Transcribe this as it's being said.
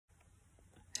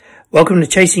Welcome to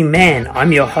Chasing Man.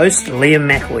 I'm your host, Liam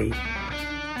McAwee.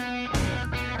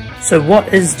 So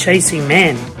what is Chasing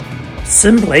Man?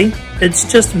 Simply,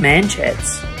 it's just man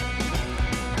chats.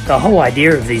 The whole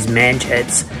idea of these man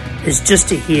chats is just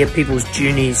to hear people's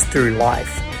journeys through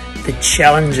life, the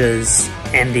challenges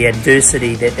and the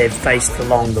adversity that they've faced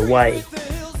along the way.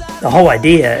 The whole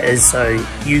idea is so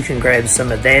you can grab some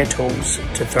of their tools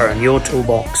to throw in your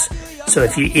toolbox. So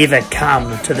if you ever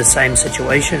come to the same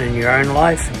situation in your own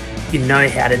life, you know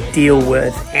how to deal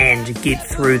with and get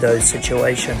through those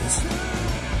situations.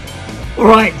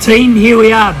 Alright team, here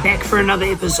we are back for another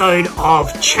episode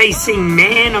of Chasing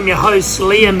Man. I'm your host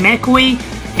Liam McAwee,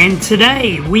 and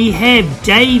today we have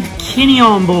Dave Kenney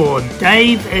on board.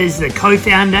 Dave is the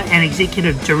co-founder and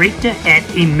executive director at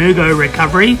Emergo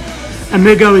Recovery.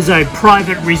 Emergo is a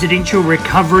private residential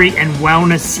recovery and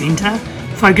wellness centre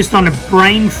focused on a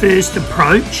brain-first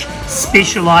approach,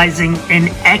 specialising in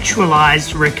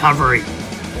actualized recovery.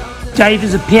 Dave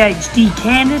is a PhD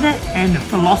candidate in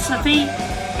philosophy,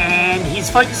 and he's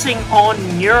focusing on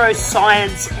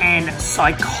neuroscience and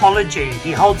psychology.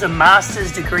 He holds a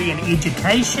master's degree in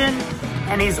education,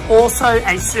 and he's also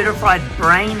a certified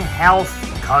brain health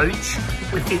coach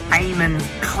with the Amen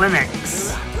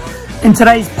Clinics. In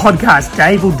today's podcast,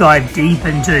 Dave will dive deep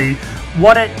into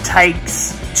what it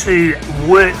takes to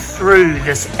work through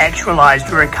this actualized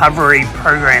recovery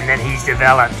program that he's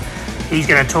developed. He's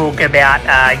going to talk about,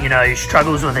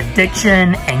 struggles with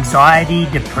addiction, anxiety,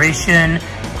 depression,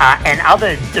 and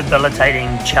other debilitating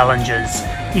challenges.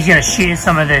 He's going to share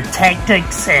some of the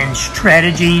tactics and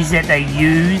strategies that they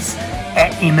use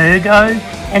at Emergo,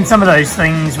 and some of those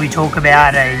things we talk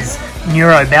about as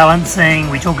neurobalancing,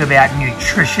 we talk about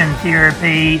nutrition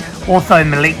therapy,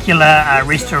 orthomolecular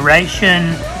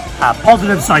restoration,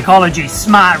 positive psychology,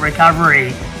 smart recovery,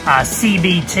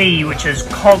 CBT, which is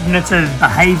cognitive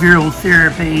behavioral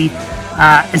therapy.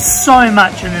 There's so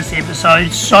much in this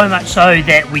episode, so much so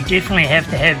that we definitely have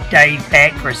to have Dave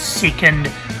back for a second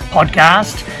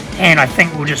podcast, and I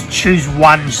think we'll just choose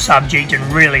one subject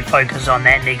and really focus on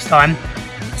that next time.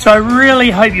 So I really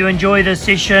hope you enjoy this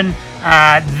session.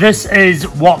 This is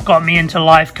what got me into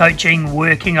life coaching,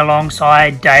 working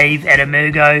alongside Dave at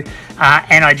Emergo,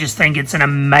 and I just think it's an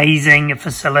amazing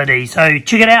facility. So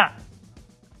check it out.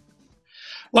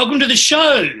 Welcome to the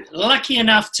show. Lucky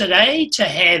enough today to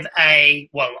have I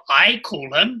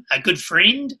call him a good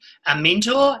friend, a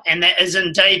mentor, and that is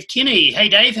in Dave Kenney. Hey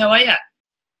Dave, how are you?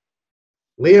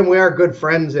 Liam, we are good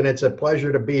friends, and it's a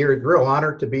pleasure to be here. It's a real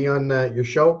honor to be on your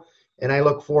show. And I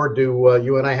look forward to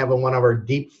you and I having one of our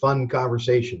deep, fun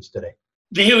conversations today.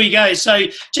 Here we go. So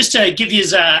just to give you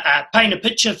paint a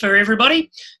picture for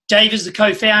everybody, Dave is the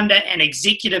co-founder and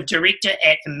executive director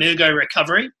at Emergo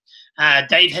Recovery.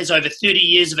 Dave has over 30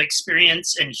 years of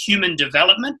experience in human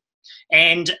development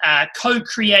and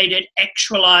co-created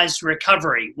Actualized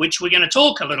Recovery, which we're going to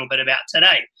talk a little bit about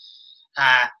today.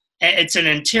 It's an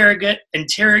I'm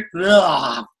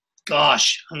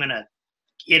going to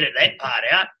edit that part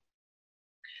out.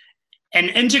 An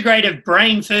integrative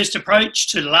brain-first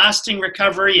approach to lasting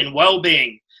recovery and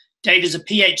well-being. Dave is a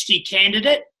PhD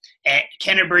candidate at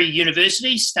Canterbury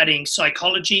University studying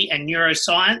psychology and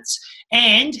neuroscience,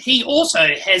 and he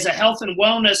also has a health and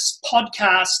wellness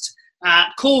podcast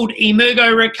called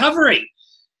Emergo Recovery.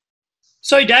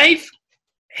 So Dave,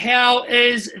 how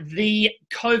is the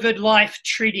COVID life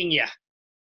treating you?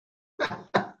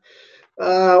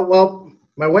 Well,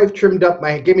 my wife gave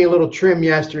me a little trim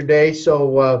yesterday,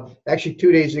 so actually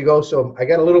 2 days ago, so I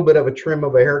got a little bit of a trim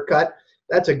of a haircut.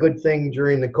 That's a good thing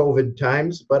during the COVID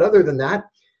times. But other than that,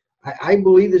 I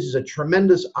believe this is a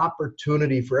tremendous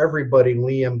opportunity for everybody,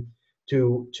 Liam,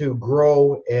 to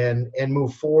grow and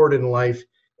move forward in life.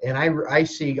 And I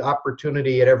see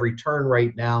opportunity at every turn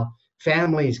right now.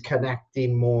 Families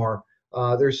connecting more.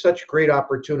 There's such great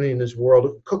opportunity in this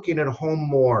world. Cooking at home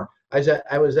more. I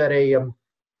was at a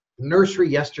nursery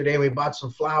yesterday, and we bought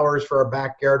some flowers for our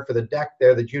backyard for the deck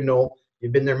there that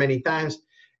you've been there many times,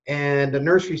 and the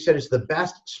nursery said it's the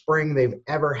best spring they've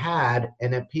ever had,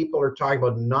 and that people are talking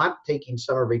about not taking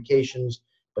summer vacations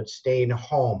but staying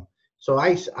home. So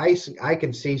I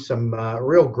can see some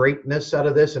real greatness out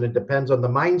of this, and it depends on the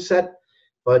mindset,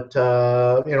 but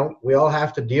we all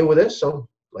have to deal with this, so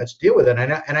let's deal with it.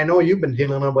 And I know you've been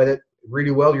dealing with it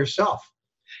really well yourself.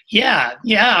 Yeah.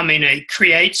 I mean, it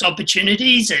creates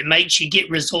opportunities. It makes you get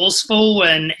resourceful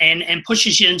and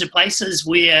pushes you into places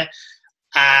where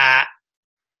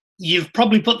you've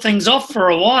probably put things off for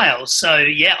a while. So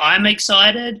yeah, I'm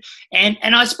excited. And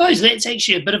I suppose that's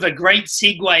actually a bit of a great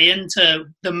segue into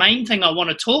the main thing I want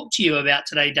to talk to you about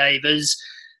today, Dave, is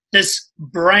this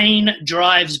brain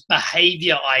drives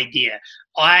behavior idea.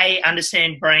 I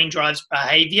understand brain drives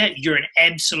behavior. You're an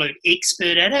absolute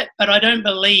expert at it, but I don't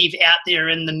believe out there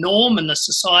in the norm and the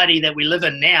society that we live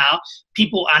in now,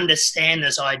 people understand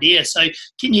this idea. So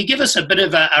can you give us a bit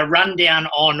of a rundown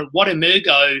on what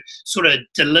Emergo sort of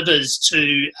delivers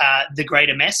to the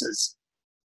greater masses?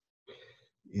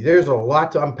 There's a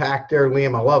lot to unpack there,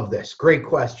 Liam. I love this. Great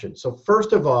question. So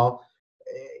first of all,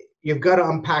 you've got to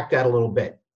unpack that a little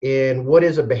bit. And what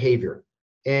is a behavior?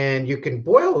 And you can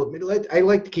boil it. I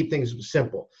like to keep things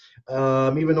simple.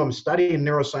 Even though I'm studying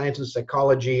neuroscience and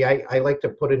psychology, I like to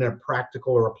put it in a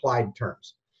practical or applied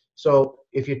terms. So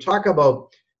if you talk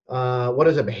about what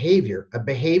is a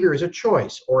behavior is a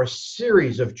choice or a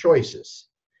series of choices.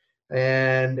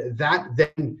 And that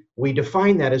then we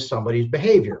define that as somebody's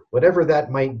behavior, whatever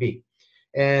that might be.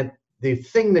 And the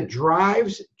thing that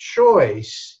drives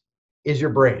choice is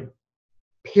your brain,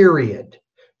 period.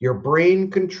 Your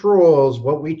brain controls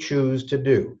what we choose to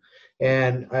do.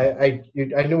 And I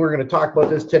knew we were going to talk about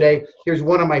this today. Here's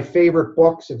one of my favorite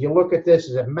books. If you look at this,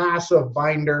 is a massive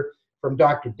binder from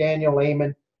Dr. Daniel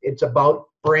Amen. It's about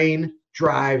brain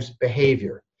drives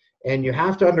behavior. And you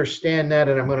have to understand that,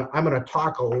 and I'm gonna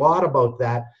talk a lot about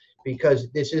that,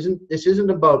 because this isn't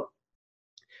about,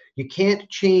 you can't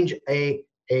change a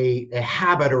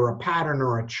habit or a pattern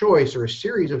or a choice or a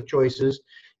series of choices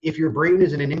if your brain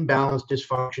is in an imbalanced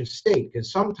dysfunction state.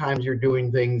 Because sometimes you're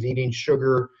doing things, eating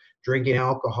sugar, drinking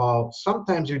alcohol,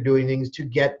 sometimes you're doing things to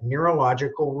get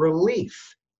neurological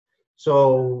relief.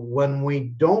 So when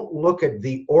we don't look at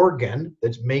the organ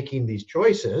that's making these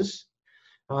choices,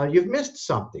 you've missed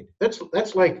something.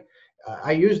 That's like,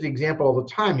 I use the example all the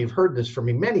time. You've heard this from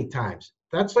me many times.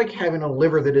 That's like having a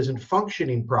liver that isn't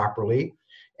functioning properly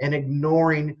and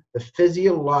ignoring the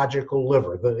physiological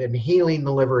liver and healing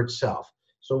the liver itself.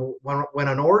 So when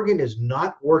an organ is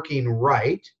not working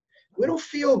right, we don't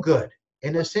feel good.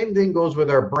 And the same thing goes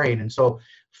with our brain. And so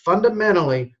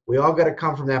fundamentally, we all got to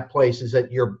come from that place, is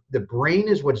that the brain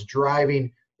is what's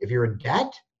driving. If you're in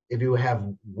debt, if you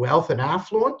have wealth and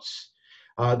affluence,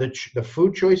 the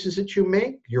food choices that you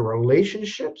make, your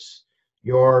relationships,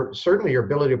 certainly your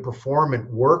ability to perform at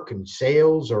work and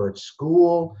sales or at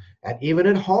school, even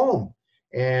at home,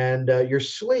 and your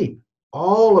sleep,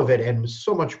 all of it and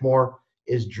so much more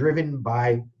is driven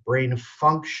by brain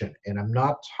function. And I'm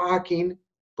not talking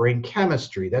brain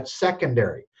chemistry, that's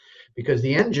secondary, because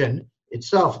the engine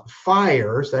itself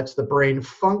fires, that's the brain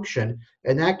function,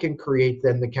 and that can create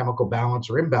then the chemical balance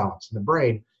or imbalance in the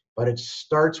brain. But it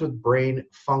starts with brain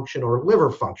function or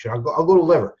liver function. I'll go to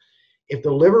liver. If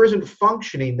the liver isn't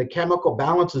functioning, the chemical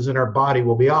balances in our body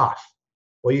will be off.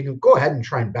 Well, you can go ahead and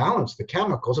try and balance the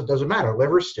chemicals. It doesn't matter.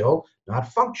 Liver's still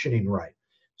not functioning right.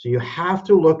 So you have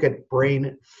to look at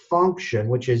brain function,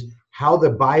 which is how the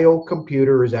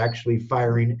biocomputer is actually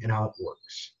firing and how it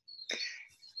works.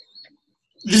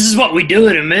 This is what we do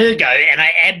at Emergo, and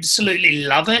I absolutely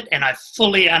love it, and I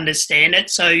fully understand it.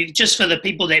 So just for the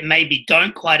people that maybe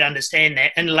don't quite understand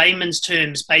that, in layman's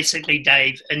terms, basically,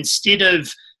 Dave, instead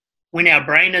of when our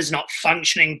brain is not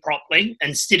functioning properly,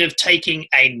 instead of taking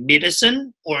a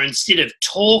medicine or instead of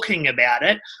talking about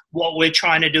it, what we're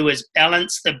trying to do is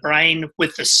balance the brain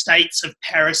with the states of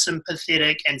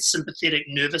parasympathetic and sympathetic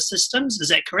nervous systems. Is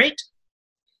that correct?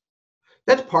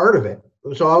 That's part of it.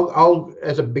 So I'll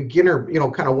as a beginner,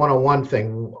 kind of 101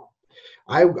 thing.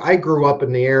 I grew up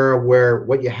in the era where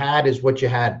what you had is what you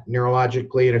had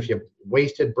neurologically, and if you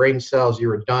wasted brain cells, you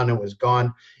were done. It was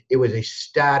gone. It was a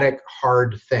static,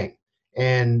 hard thing,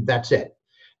 and that's it.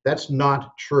 That's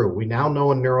not true. We now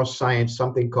know in neuroscience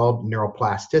something called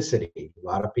neuroplasticity. A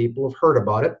lot of people have heard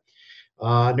about it.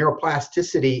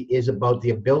 Neuroplasticity is about the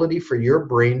ability for your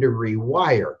brain to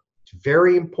rewire. It's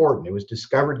very important. It was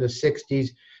discovered in the 60s.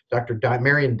 Dr.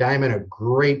 Marion Diamond, a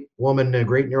great woman, a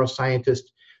great neuroscientist,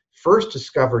 first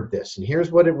discovered this. And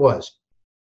here's what it was.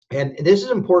 And this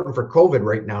is important for COVID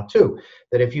right now, too,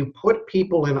 that if you put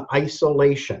people in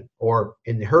isolation, or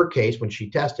in her case, when she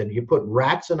tested, you put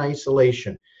rats in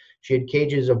isolation. She had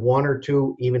cages of 1 or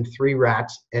 2, even 3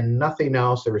 rats, and nothing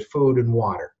else. There was food and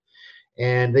water.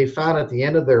 And they found at the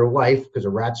end of their life, because a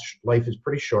rat's life is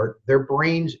pretty short, their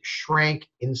brains shrank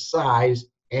in size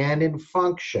and in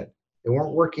function. They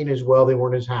weren't working as well. They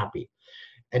weren't as happy.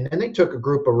 And then they took a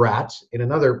group of rats in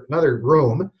another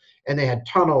room, and they had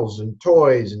tunnels and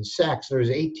toys and sex. There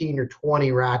was 18 or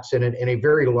 20 rats in it in a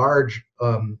very large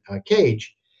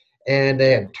cage. And they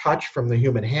had touch from the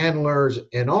human handlers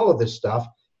and all of this stuff.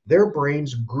 Their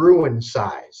brains grew in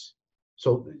size.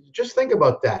 So just think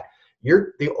about that.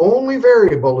 The only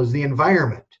variable is the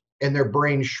environment, and their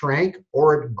brain shrank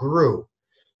or it grew.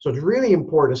 So it's really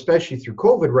important, especially through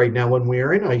COVID right now when we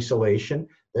are in isolation,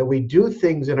 that we do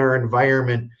things in our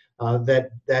environment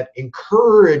that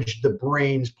encourage the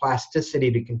brain's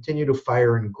plasticity to continue to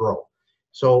fire and grow.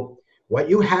 So what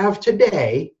you have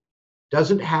today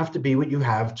doesn't have to be what you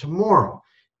have tomorrow.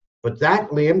 But that,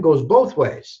 Liam, goes both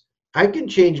ways. I can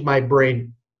change my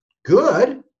brain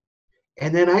good,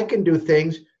 and then I can do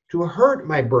things to hurt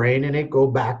my brain and it go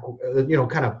back,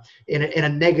 kind of in a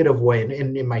negative way.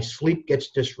 And my sleep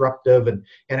gets disruptive and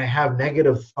I have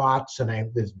negative thoughts and I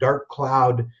have this dark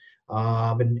cloud.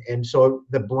 And so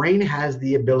the brain has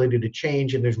the ability to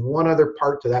change. And there's one other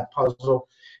part to that puzzle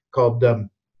called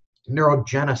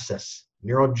neurogenesis.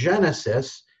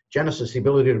 Genesis, the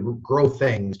ability to grow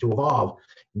things, to evolve.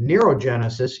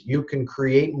 Neurogenesis, you can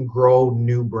create and grow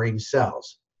new brain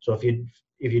cells. So if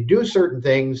you do certain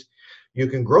things, you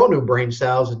can grow new brain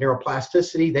cells and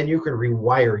neuroplasticity, then you can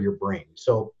rewire your brain.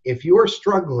 So if you are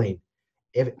struggling,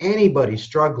 if anybody's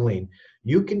struggling,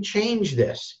 you can change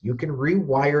this. You can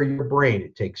rewire your brain.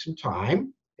 It takes some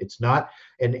time. It's not,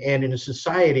 and in a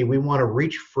society, we want to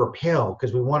reach for a pill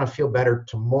because we want to feel better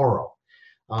tomorrow.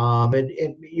 And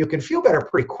you can feel better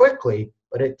pretty quickly,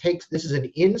 but this is an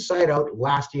inside-out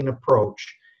lasting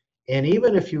approach. And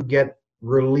even if you get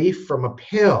relief from a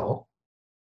pill,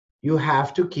 you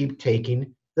have to keep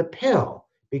taking the pill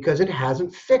because it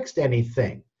hasn't fixed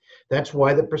anything. That's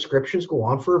why the prescriptions go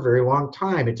on for a very long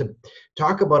time.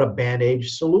 Talk about a Band-Aid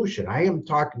solution. I am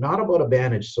talking not about a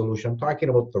Band-Aid solution. I'm talking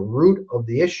about the root of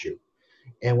the issue.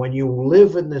 And when you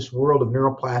live in this world of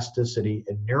neuroplasticity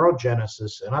and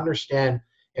neurogenesis and understand,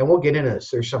 and we'll get into this,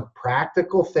 there's some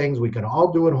practical things we can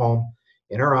all do at home,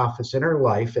 in our office, in our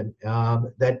life, and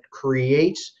that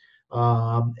creates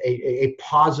a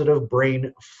positive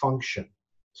brain function.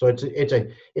 So it's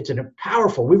a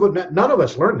powerful. None of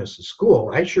us learned this in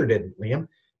school. I sure didn't, Liam.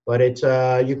 But it's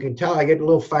you can tell I get a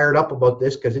little fired up about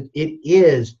this because it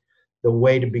is the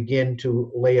way to begin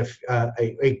to lay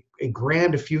a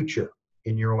grand future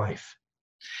in your life.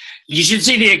 You should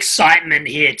see the excitement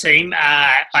here, team.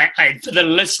 For the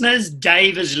listeners,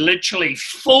 Dave is literally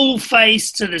full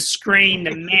face to the screen.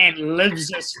 The man lives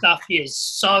this stuff. He is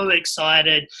so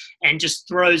excited and just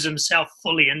throws himself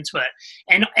fully into it.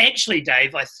 And actually,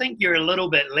 Dave, I think you're a little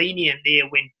bit lenient there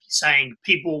when saying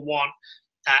people want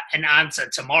an answer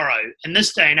tomorrow. In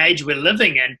this day and age we're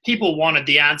living in, people wanted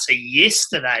the answer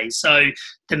yesterday. So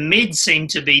the meds seem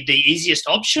to be the easiest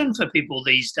option for people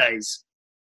these days.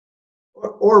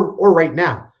 Or right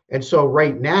now. And so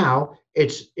right now,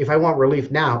 if I want relief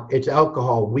now, it's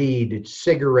alcohol, weed, it's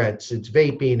cigarettes, it's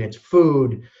vaping, it's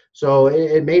food. So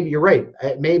it maybe you're right.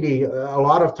 Maybe a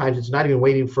lot of times it's not even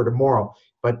waiting for tomorrow,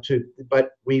 but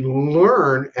we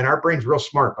learn, and our brain's real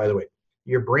smart, by the way.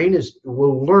 Your brain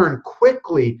will learn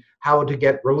quickly how to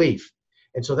get relief.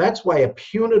 And so that's why a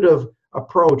punitive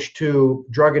approach to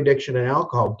drug addiction and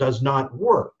alcohol does not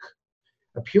work.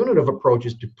 A punitive approach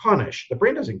is to punish. The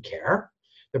brain doesn't care.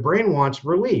 The brain wants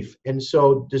relief. And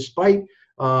so despite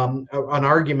an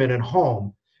argument at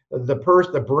home,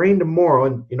 the brain tomorrow,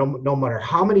 and no matter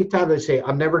how many times they say,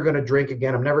 I'm never going to drink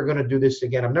again, I'm never going to do this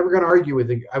again, I'm never going to argue with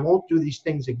you, I won't do these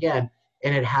things again,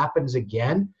 and it happens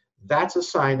again, that's a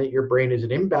sign that your brain is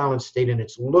in an imbalanced state and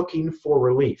it's looking for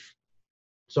relief.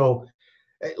 So,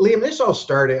 Liam, this all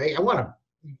started, I want to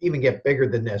even get bigger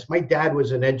than this. My dad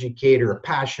was an educator, a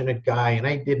passionate guy, and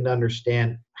I didn't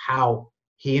understand how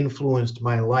he influenced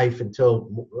my life until,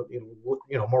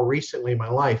 more recently in my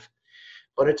life.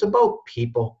 But it's about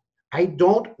people. I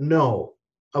don't know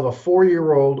of a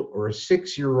 4-year-old or a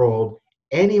 6-year-old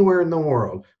anywhere in the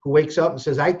world who wakes up and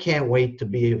says, I can't wait to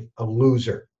be a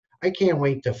loser. I can't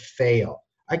wait to fail.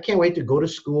 I can't wait to go to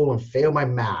school and fail my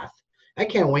math. I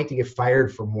can't wait to get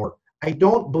fired from work. I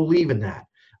don't believe in that.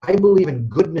 I believe in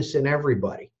goodness in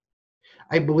everybody.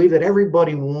 I believe that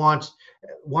everybody wants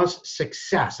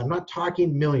success. I'm not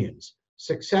talking millions.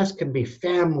 Success can be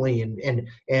family and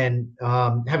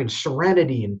having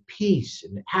serenity and peace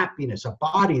and happiness, a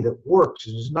body that works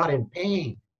and is not in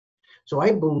pain. So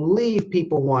I believe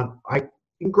people want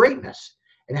greatness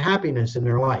and happiness in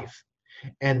their life.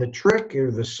 And the trick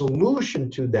or the solution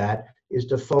to that is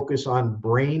to focus on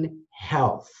brain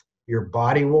health. Your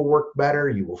body will work better,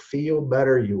 you will feel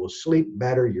better, you will sleep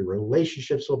better, your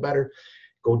relationships will better.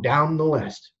 Go down the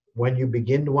list when you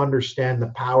begin to understand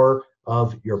the power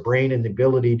of your brain and the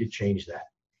ability to change that.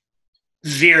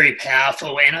 Very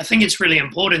powerful. And I think it's really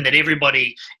important that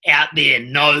everybody out there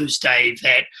knows, Dave,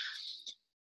 that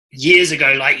years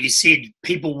ago, like you said,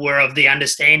 people were of the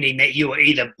understanding that you were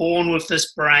either born with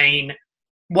this brain,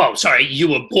 Well, sorry, you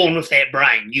were born with that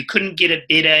brain. You couldn't get it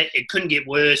better. It couldn't get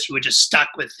worse. You were just stuck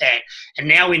with that. And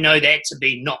now we know that to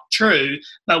be not true,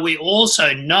 but we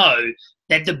also know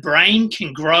that the brain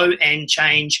can grow and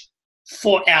change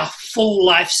for our full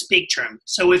life spectrum.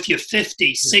 So if you're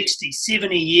 50, 60,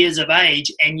 70 years of age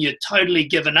and you're totally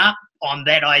given up on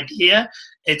that idea,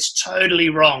 it's totally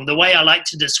wrong. The way I like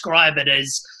to describe it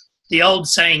is the old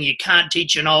saying, you can't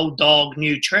teach an old dog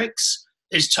new tricks,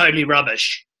 is totally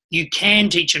rubbish. You can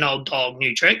teach an old dog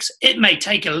new tricks. It may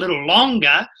take a little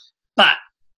longer, but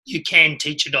you can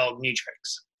teach a dog new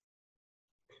tricks.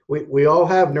 We all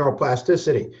have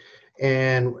neuroplasticity,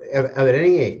 and at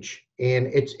any age. And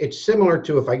it's similar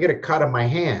to if I get a cut on my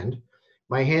hand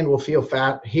will heal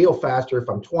faster if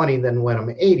I'm 20 than when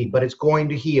I'm 80, but it's going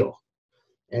to heal.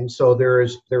 And so there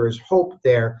is hope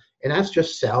there, and that's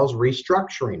just cells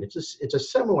restructuring. It's a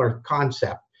similar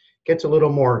concept. Gets a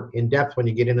little more in depth when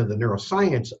you get into the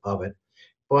neuroscience of it.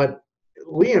 But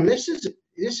Liam, this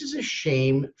is a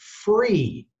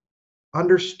shame-free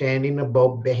understanding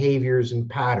about behaviors and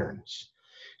patterns,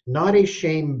 not a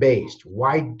shame-based.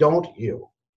 Why don't you?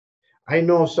 I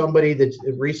know somebody that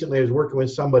recently was working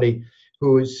with somebody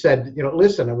who said,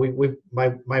 listen,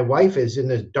 my wife is in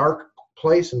this dark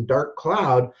place and dark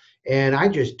cloud, and I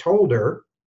just told her,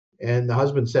 and the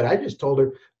husband said, I just told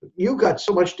her, you got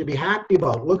so much to be happy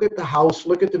about. Look at the house,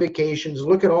 look at the vacations,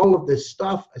 look at all of this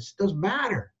stuff. It doesn't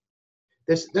matter.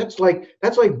 That's like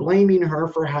blaming her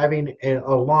for having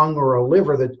a lung or a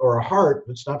liver or a heart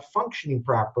that's not functioning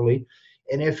properly.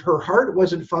 And if her heart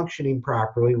wasn't functioning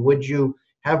properly, would you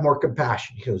have more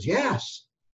compassion? He goes, yes.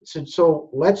 So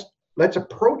let's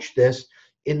approach this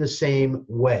in the same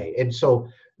way. And so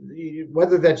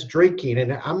whether that's drinking,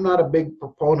 and I'm not a big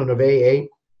proponent of AA.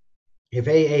 If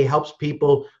AA helps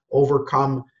people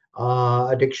overcome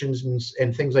addictions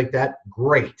and things like that,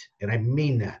 great. And I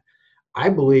mean that. I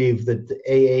believe that the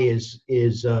AA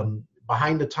is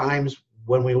behind the times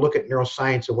when we look at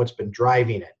neuroscience and what's been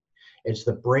driving it. It's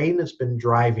the brain that's been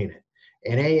driving it.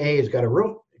 And AA has got a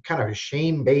real kind of a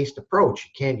shame-based approach.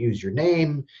 You can't use your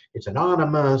name. It's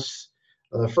anonymous.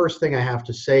 The first thing I have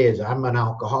to say is I'm an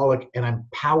alcoholic and I'm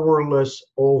powerless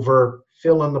over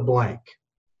fill in the blank.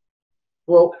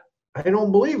 Well, I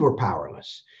don't believe we're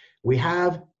powerless. We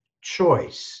have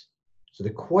choice. So the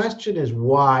question is,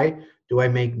 why do I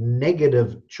make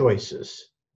negative choices?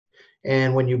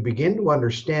 And when you begin to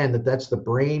understand that that's the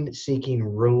brain seeking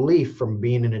relief from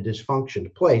being in a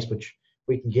dysfunctioned place, which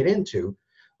we can get into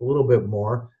a little bit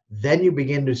more, then you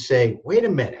begin to say, wait a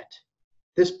minute,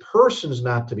 this person's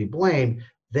not to be blamed.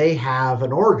 They have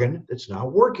an organ that's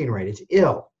not working right. It's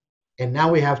ill. And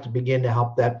now we have to begin to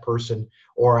help that person,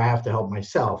 or I have to help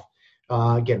myself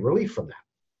get relief from that.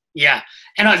 Yeah,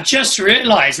 and I've just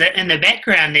realized that in the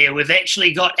background there, we've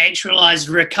actually got Actualized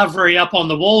Recovery up on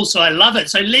the wall, so I love it.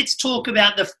 So let's talk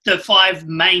about the 5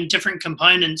 main different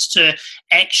components to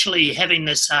actually having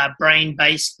this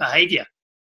brain-based behavior.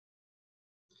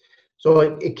 So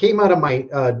it came out of my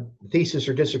thesis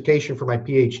or dissertation for my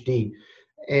PhD,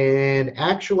 and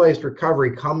Actualized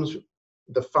Recovery comes,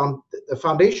 the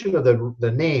foundation of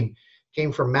the name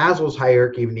came from Maslow's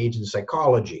hierarchy of needs in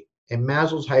psychology. And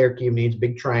Maslow's hierarchy of needs,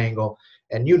 big triangle,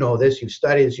 and you know this, you've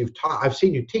studied this, you've taught, I've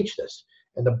seen you teach this.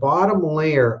 And the bottom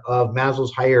layer of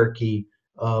Maslow's hierarchy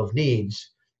of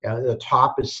needs, the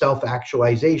top is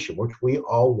self-actualization, which we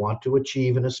all want to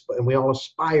achieve and we all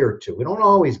aspire to. We don't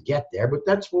always get there, but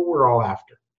that's what we're all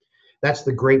after. That's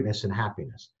the greatness and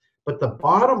happiness. But the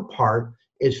bottom part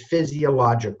is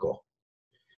physiological.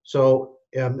 So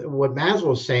what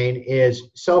Maslow's saying is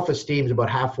self-esteem is about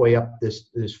halfway up this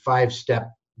 5-step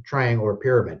triangle or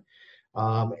pyramid.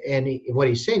 What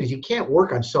he's saying is you can't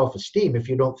work on self-esteem if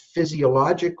you don't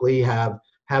physiologically have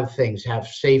things, have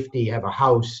safety, have a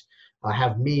house,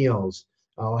 have meals,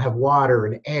 have water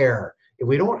and air. If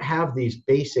we don't have these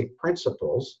basic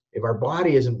principles, if our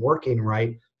body isn't working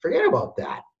right, forget about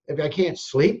that. If I can't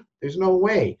sleep, there's no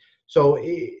way. So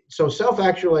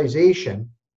self-actualization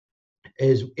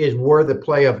is where the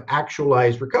play of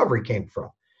actualized recovery came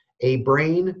from. A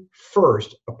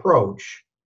brain-first approach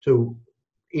to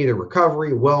either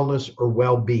recovery, wellness, or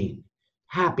well-being.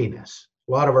 Happiness.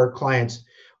 A lot of our clients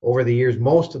over the years,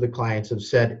 most of the clients have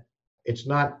said, it's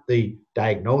not the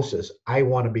diagnosis, I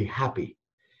want to be happy.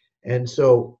 And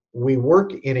so we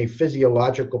work in a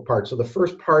physiological part. So the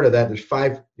first part of that, there's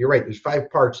 5, you're right, there's 5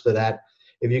 parts to that.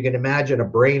 If you can imagine a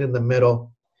brain in the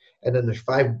middle, and then there's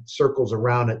 5 circles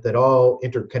around it that all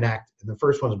interconnect. And the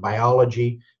first one is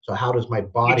biology. So how does my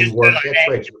body work?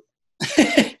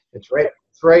 That's right.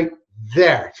 It's right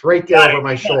there. It's right there over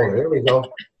my shoulder. There we go.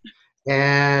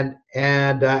 And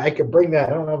I could bring that.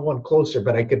 I don't have one closer,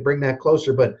 but I could bring that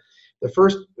closer. But the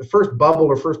first bubble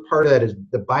or first part of that is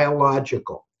the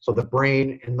biological. So the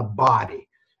brain and the body.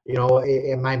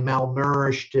 Am I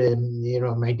malnourished, and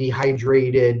am I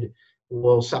dehydrated?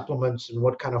 Well, supplements and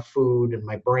what kind of food, and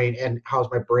my brain, and how's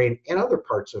my brain and other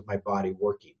parts of my body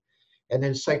working? And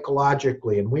then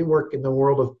psychologically, and we work in the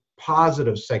world of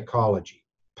positive psychology.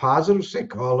 Positive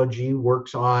psychology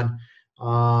works on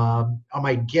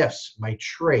my gifts, my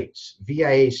traits.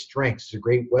 VIA Strengths is a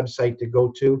great website to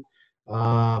go to.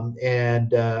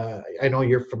 And I know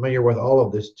you're familiar with all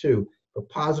of this too, but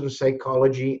positive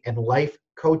psychology and life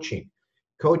coaching.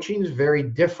 Coaching is very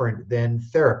different than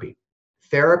therapy.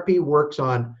 Therapy works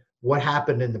on what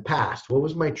happened in the past. What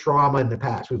was my trauma in the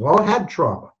past? We've all had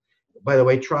trauma. By the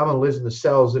way, trauma lives in the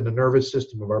cells in the nervous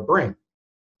system of our brain.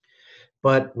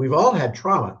 But we've all had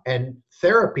trauma, and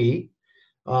therapy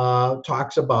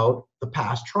talks about the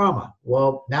past trauma.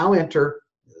 Well, now enter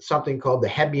something called the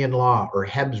Hebbian law, or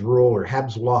Hebb's rule, or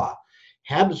Hebb's law.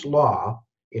 Hebb's law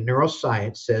in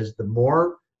neuroscience says the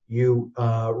more you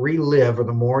relive, or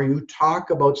the more you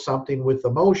talk about something with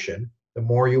emotion, the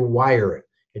more you wire it.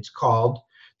 It's called,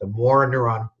 the more a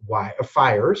neuron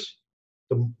fires,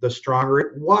 the stronger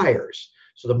it wires.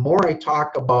 So the more I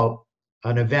talk about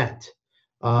an event,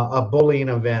 a bullying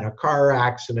event, a car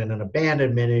accident, an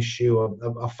abandonment issue,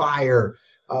 a fire,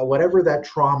 whatever that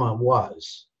trauma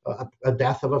was, a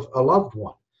death of a loved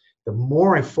one, the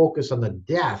more I focus on the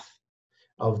death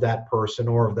of that person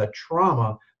or of that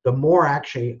trauma, the more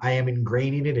actually I am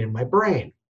ingraining it in my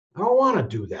brain. I don't want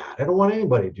to do that. I don't want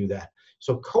anybody to do that.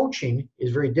 So coaching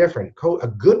is very different. A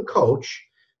good coach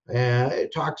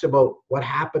it talks about what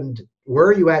happened, where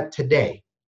are you at today,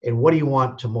 and what do you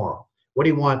want tomorrow? What do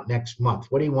you want next month?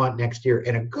 What do you want next year?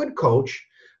 And a good coach,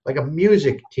 like a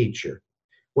music teacher,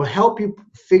 will help you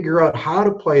figure out how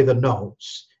to play the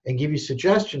notes and give you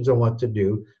suggestions on what to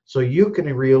do so you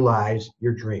can realize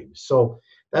your dreams. So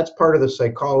that's part of the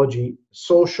psychology.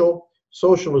 Social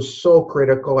is so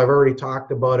critical. I've already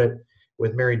talked about it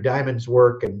with Mary Diamond's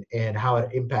work and how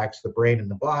it impacts the brain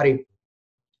and the body.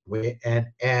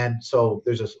 And so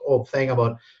there's this old thing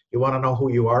about, you want to know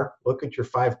who you are? Look at your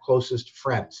 5 closest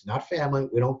friends, not family.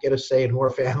 We don't get a say in who our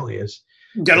family is.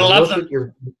 Gotta love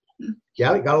them.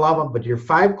 Yeah, you gotta love them. But your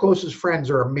 5 closest friends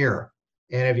are a mirror.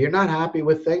 And if you're not happy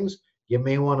with things, you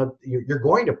may want to. You're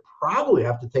going to probably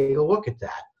have to take a look at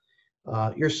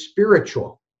that. Your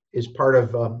spiritual is part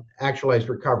of Actualized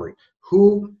Recovery.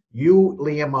 Who you,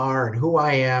 Liam, are, and who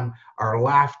I am, our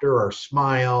laughter, our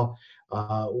smile.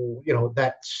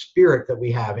 That spirit that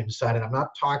we have inside. And I'm not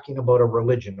talking about a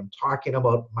religion. I'm talking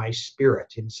about my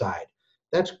spirit inside.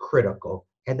 That's critical.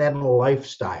 And then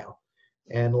lifestyle.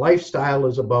 And lifestyle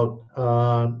is about,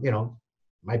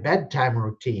 my bedtime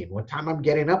routine, what time I'm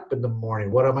getting up in the morning,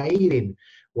 what am I eating,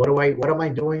 what am I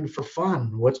doing for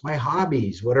fun, what's my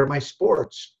hobbies, what are my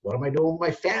sports, what am I doing with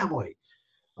my family.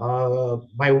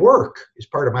 My work is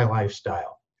part of my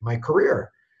lifestyle, my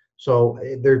career. So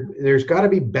there's got to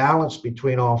be balance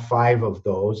between all 5 of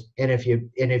those. And if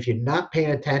you're not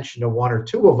paying attention to 1 or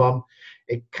 2 of them,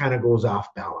 it kind of goes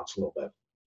off balance a little bit.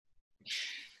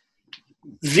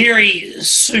 Very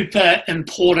super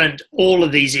important, all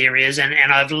of these areas, and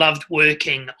I've loved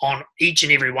working on each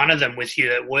and every one of them with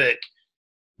you at work.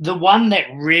 The one that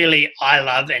really I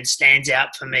love and stands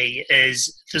out for me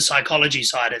is the psychology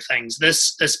side of things,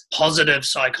 this positive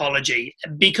psychology,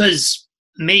 because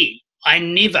I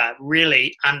never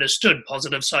really understood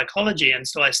positive psychology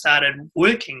until I started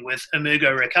working with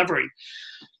Emergo Recovery.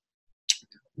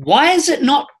 Why is it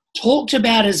not talked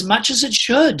about as much as it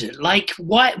should? Like,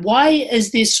 why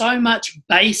is there so much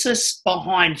basis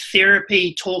behind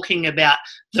therapy talking about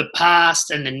the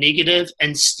past and the negative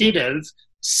instead of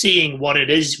seeing what it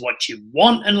is, what you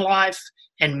want in life,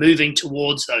 and moving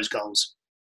towards those goals?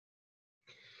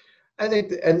 I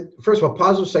think, and first of all,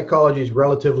 positive psychology is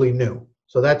relatively new.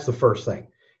 So that's the first thing.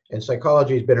 And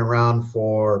psychology has been around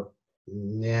for,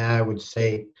 I would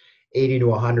say, 80 to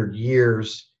 100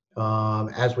 years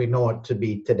as we know it to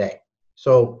be today.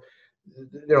 So,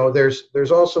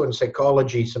 there's also in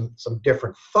psychology some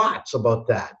different thoughts about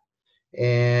that.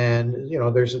 And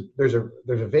there's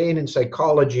a vein in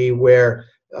psychology where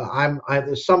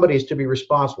somebody's to be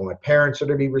responsible. My parents are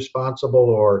to be responsible,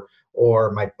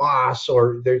 or my boss,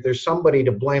 or there's somebody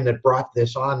to blame that brought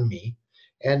this on me.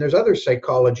 And there's other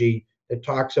psychology that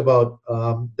talks about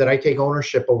that I take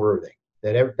ownership over everything,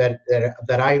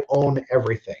 that I own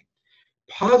everything.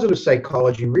 Positive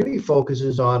psychology really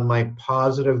focuses on my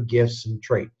positive gifts and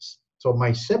traits. So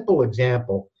my simple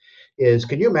example is,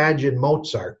 can you imagine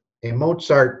Mozart? And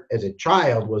Mozart, as a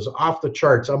child, was off the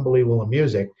charts, unbelievable in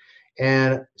music.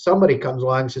 and somebody comes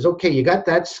along and says, okay, you got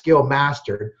that skill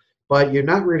mastered, but you're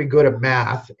not really good at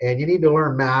math, and you need to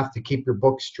learn math to keep your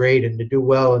book straight and to do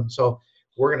well. And so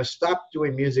we're going to stop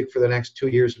doing music for the next 2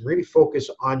 years and really focus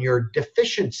on your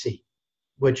deficiency,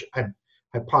 which I'm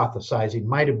hypothesizing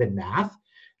might have been math.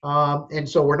 And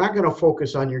so we're not going to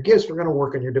focus on your gifts. We're going to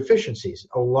work on your deficiencies.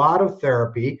 A lot of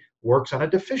therapy works on a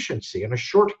deficiency and a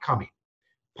shortcoming.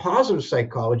 Positive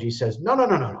psychology says, no, no,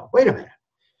 no, no, no. Wait a minute.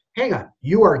 Hang on.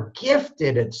 You are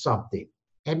gifted at something.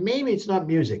 And maybe it's not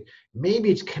music.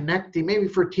 Maybe it's connecting. Maybe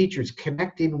for teachers,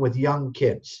 connecting with young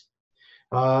kids.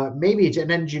 Maybe it's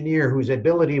an engineer whose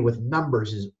ability with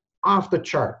numbers is off the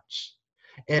charts.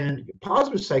 And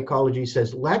positive psychology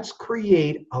says, let's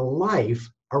create a life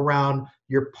around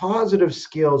your positive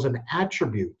skills and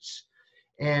attributes.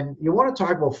 And you want to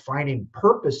talk about finding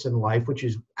purpose in life, which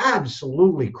is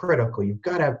absolutely critical. You've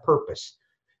got to have purpose.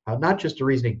 Not just a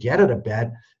reason to get out of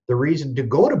bed, the reason to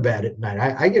go to bed at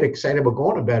night. I get excited about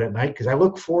going to bed at night because I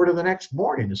look forward to the next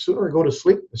morning. The sooner I go to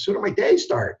sleep, the sooner my day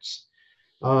starts.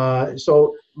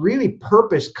 So really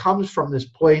purpose comes from this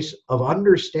place of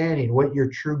understanding what your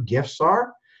true gifts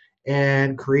are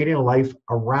and creating a life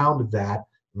around that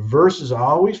versus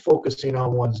always focusing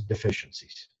on one's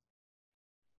deficiencies.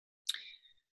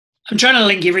 I'm trying to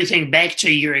link everything back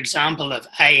to your example of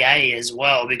AA as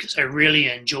well, because I really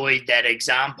enjoyed that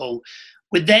example.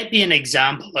 Would that be an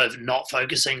example of not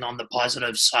focusing on the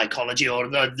positive psychology or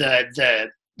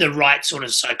the right sort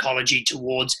of psychology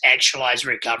towards actualized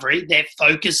recovery, that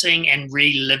focusing and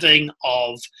reliving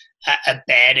of a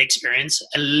bad experience,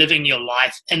 living your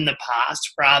life in the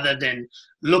past rather than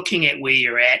looking at where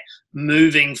you're at,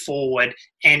 moving forward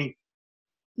and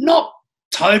not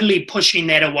totally pushing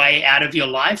that away out of your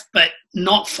life, but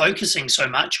not focusing so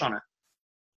much on it?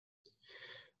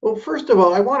 Well, first of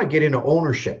all, I want to get into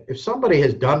ownership. If somebody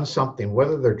has done something,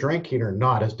 whether they're drinking or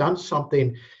not, has done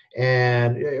something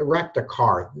and wrecked a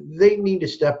car, they need to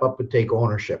step up and take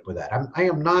ownership with that. I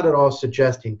am not at all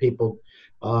suggesting people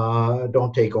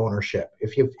don't take ownership.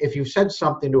 If you've said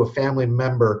something to a family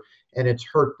member and it's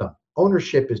hurt them,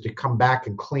 ownership is to come back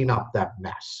and clean up that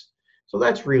mess. So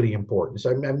that's really important.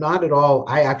 So I'm not at all.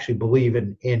 I actually believe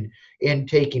in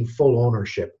taking full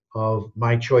ownership of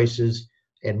my choices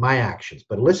and my actions.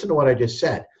 But listen to what I just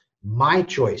said. My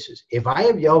choices. If I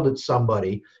have yelled at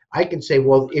somebody, I can say,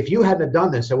 well, if you hadn't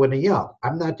done this, I wouldn't have yelled.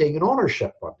 I'm not taking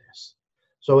ownership on this.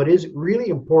 So it is really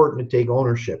important to take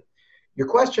ownership. Your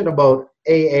question about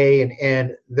AA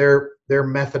and their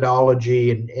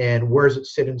methodology and where does it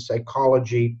sit in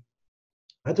psychology,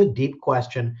 that's a deep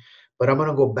question, but I'm going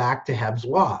to go back to Hebb's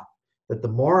law, that the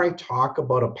more I talk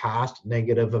about a past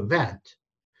negative event,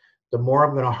 the more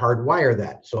I'm going to hardwire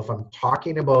that. So if I'm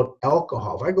talking about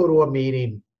alcohol, if I go to a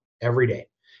meeting every day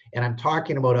and I'm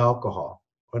talking about alcohol,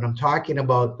 when I'm talking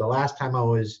about the last time I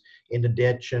was in the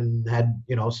ditch and had,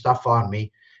 stuff on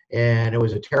me and it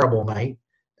was a terrible night,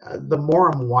 the more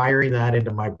I'm wiring that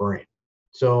into my brain.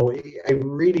 So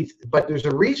but there's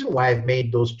a reason why I've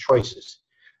made those choices.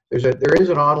 There is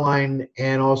an online,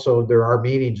 and also there are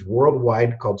meetings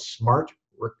worldwide called Smart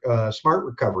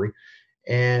Recovery.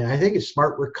 And I think it's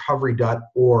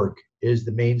smartrecovery.org is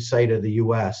the main site of the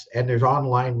US. And there's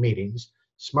online meetings.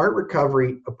 Smart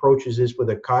Recovery approaches this with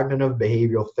a cognitive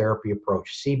behavioral therapy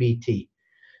approach, CBT,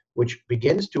 which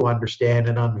begins to understand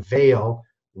and unveil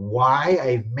why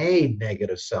I've made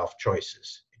negative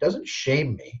self-choices. It doesn't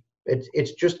shame me.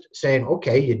 It's just saying,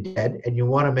 okay, you did, and you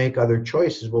want to make other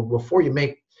choices. Well, before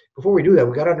we do that,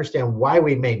 we got to understand why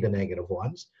we made the negative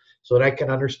ones so that I can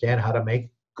understand how to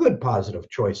make good positive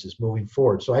choices moving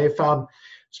forward. So I have found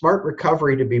Smart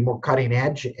Recovery to be more cutting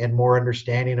edge and more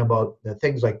understanding about the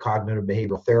things like cognitive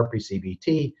behavioral therapy,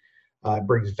 CBT,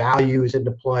 brings values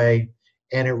into play,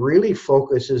 and it really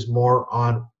focuses more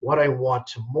on what I want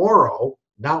tomorrow,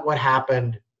 not what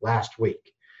happened last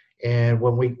week. And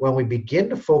when we begin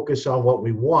to focus on what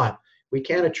we want, we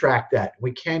can attract that.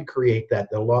 We can create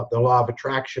that. The law of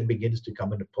attraction begins to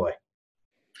come into play.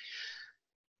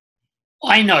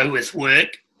 I know with work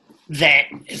that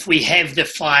if we have the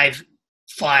five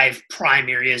prime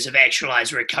areas of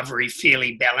actualized recovery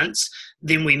fairly balanced,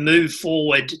 then we move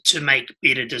forward to make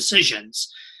better decisions.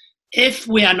 If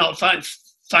we are not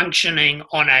functioning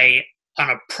on a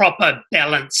proper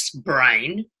balanced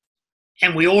brain,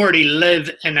 and we already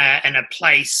live in a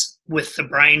place with the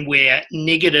brain where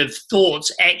negative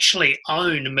thoughts actually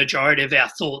own a majority of our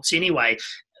thoughts anyway,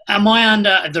 am I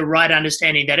under the right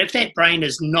understanding that if that brain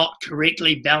is not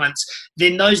correctly balanced,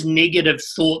 then those negative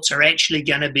thoughts are actually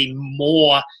going to be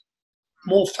more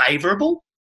favorable?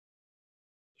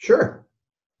 Sure.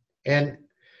 And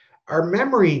our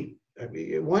memory,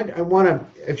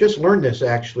 I've just learned this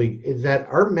actually, is that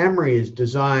our memory is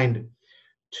designed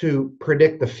to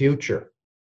predict the future.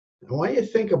 I want you to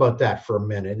think about that for a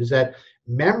minute, is that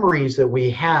memories that we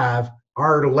have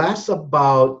are less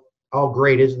about, oh,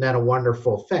 great, isn't that a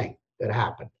wonderful thing that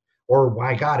happened? Or,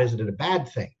 my God, isn't it a bad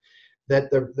thing? That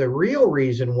the real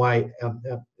reason why,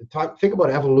 think about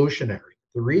evolutionary.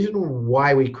 The reason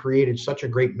why we created such a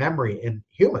great memory in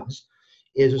humans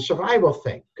is a survival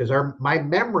thing, because my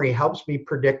memory helps me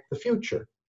predict the future.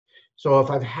 So if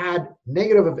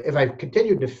if I've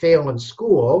continued to fail in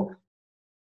school,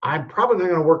 I'm probably not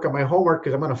going to work on my homework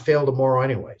because I'm going to fail tomorrow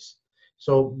anyways.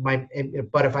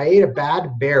 But if I ate a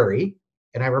bad berry,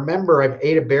 and I remember I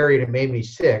ate a berry and it made me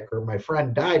sick, or my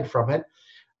friend died from it,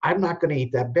 I'm not going to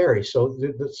eat that berry. So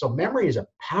memory is a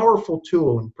powerful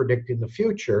tool in predicting the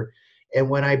future. And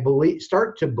when I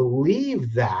start to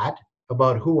believe that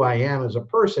about who I am as a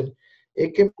person,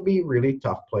 it can be a really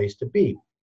tough place to be.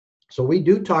 So we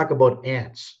do talk about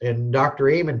ants, and Dr.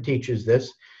 Amen teaches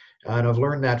this, and I've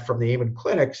learned that from the Amen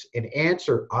clinics, and ants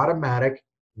are automatic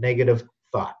negative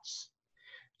thoughts.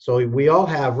 So we all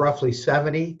have roughly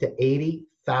 70 to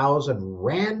 80,000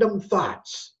 random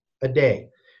thoughts a day.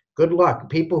 Good luck.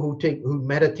 People who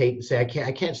meditate and say,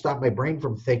 I can't stop my brain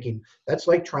from thinking, that's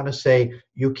like trying to say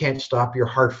you can't stop your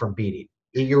heart from beating.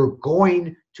 You're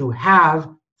going to have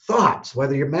thoughts,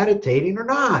 whether you're meditating or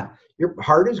not. Your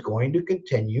heart is going to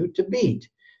continue to beat.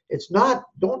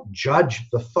 Don't judge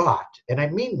the thought. And I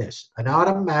mean this, an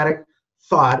automatic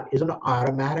thought is an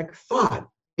automatic thought.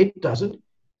 It doesn't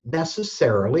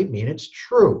necessarily mean it's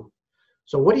true.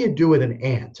 So what do you do with an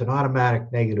ant, an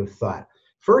automatic negative thought?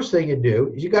 First thing you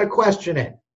do is you got to question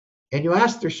it. And you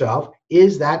ask yourself,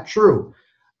 is that true?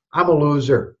 I'm a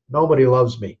loser. Nobody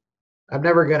loves me. I'm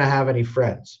never going to have any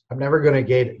friends. I'm never going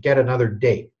to get another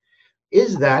date.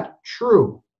 Is that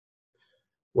true?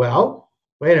 Well,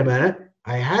 wait a minute.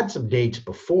 I had some dates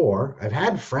before. I've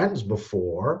had friends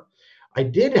before. I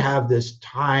did have this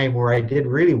time where I did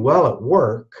really well at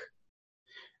work.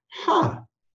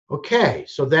 Okay,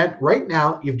 so that right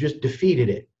now you've just defeated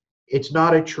it. It's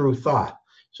not a true thought.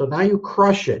 So now you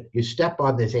crush it. You step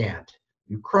on this ant.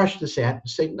 You crush this ant and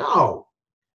say, no,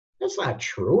 that's not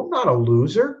true. I'm not a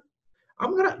loser.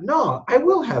 No, I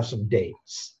will have some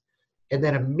dates. And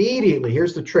then immediately,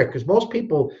 here's the trick, because most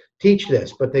people teach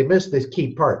this, but they miss this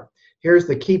key part. Here's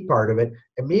the key part of it.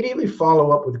 Immediately follow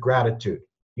up with gratitude.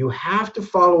 You have to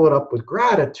follow it up with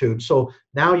gratitude. So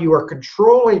now you are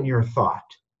controlling your thought.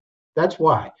 That's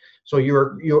why. So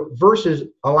you're versus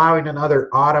allowing another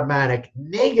automatic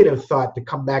negative thought to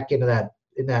come back into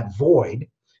that void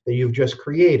that you've just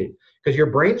created, because your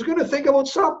brain's going to think about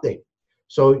something.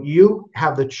 So you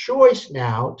have the choice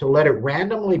now to let it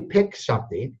randomly pick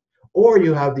something, or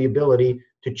you have the ability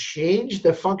to change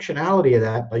the functionality of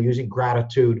that by using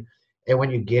gratitude. And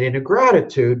when you get into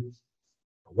gratitude,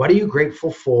 what are you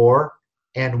grateful for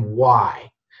and why?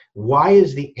 Why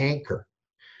is the anchor?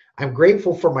 I'm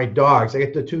grateful for my dogs. I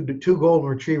get the two golden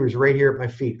retrievers right here at my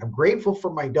feet. I'm grateful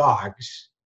for my dogs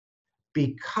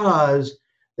because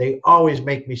they always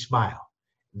make me smile.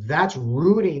 That's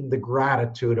rooting the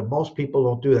gratitude, and most people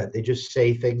don't do that. They just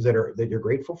say things that you're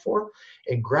grateful for.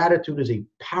 And gratitude is a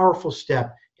powerful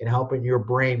step in helping your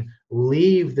brain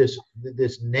leave this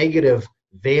negative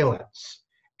valence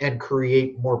and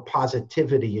create more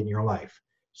positivity in your life.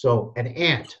 So an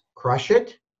ant, question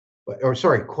it,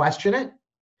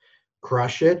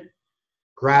 crush it,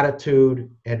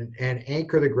 gratitude, and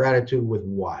anchor the gratitude with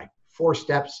why. 4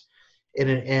 steps, and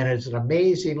it's an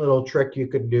amazing little trick you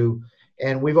can do.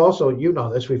 And we've also, you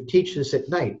know this, we've teach this at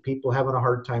night. People having a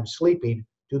hard time sleeping,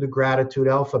 do the gratitude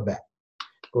alphabet.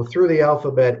 Go through the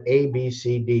alphabet, A, B,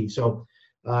 C, D. So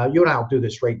you and I will do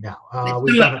this right now.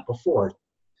 We've done it before.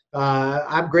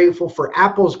 I'm grateful for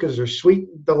apples because they're sweet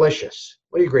and delicious.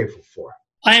 What are you grateful for?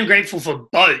 I am grateful for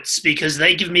boats because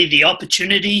they give me the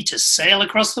opportunity to sail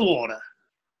across the water.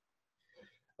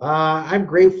 I'm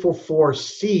grateful for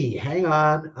C. Hang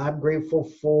on. I'm grateful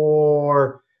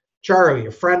for Charlie,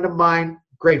 a friend of mine,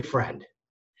 great friend.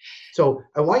 So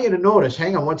I want you to notice,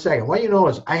 hang on one second. I want you to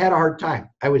notice I had a hard time.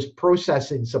 I was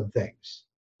processing some things.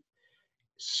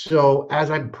 So as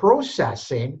I'm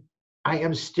processing, I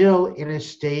am still in a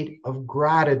state of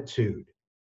gratitude.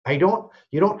 You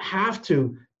don't have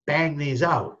to bang these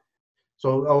out.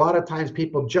 So a lot of times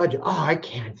people judge, I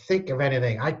can't think of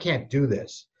anything. I can't do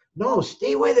this. No,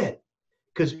 stay with it.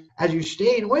 Because as you're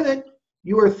staying with it,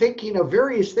 you are thinking of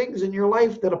various things in your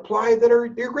life that apply that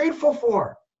you're grateful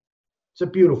for. It's a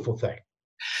beautiful thing.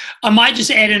 I might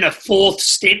just add in a 4th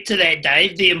step to that,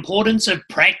 Dave, the importance of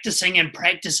practicing and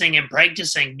practicing and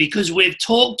practicing, because we've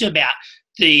talked about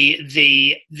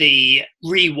the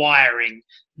rewiring,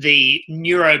 the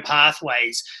neuro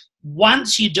pathways.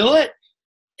 Once you do it,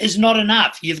 is not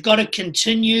enough. You've got to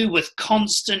continue with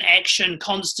constant action,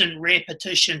 constant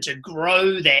repetition to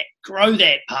grow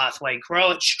that pathway, grow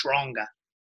it stronger.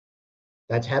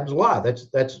 That's Hebb's law. That's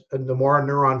the more a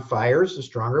neuron fires, the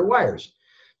stronger it wires.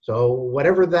 So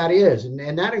whatever that is,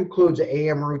 and that includes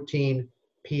AM routine,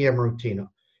 PM routine.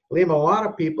 Liam, a lot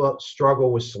of people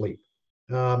struggle with sleep.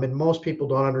 And most people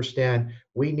don't understand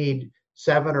we need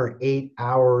 7 or 8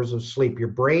 hours of sleep. Your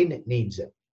brain needs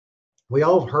it. We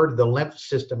all have heard of the lymph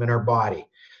system in our body.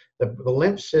 The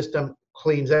lymph system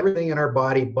cleans everything in our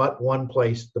body but one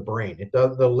place, the brain.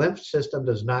 The lymph system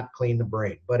does not clean the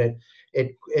brain, but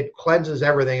it cleanses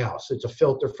everything else. It's a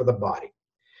filter for the body.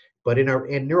 But in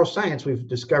neuroscience, we've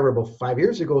discovered about 5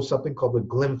 years ago something called the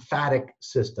glymphatic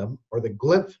system, or the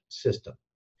glymph system.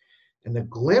 And the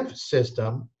glymph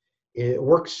system, it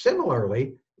works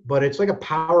similarly, but it's like a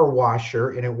power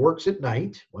washer, and it works at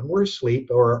night when we're asleep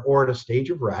or at a stage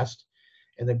of rest.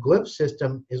 And the glymph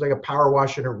system is like a power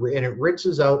washer, and it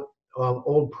rinses out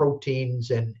old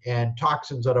proteins and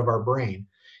toxins out of our brain,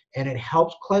 and it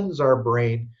helps cleanse our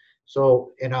brain.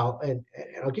 So, and I'll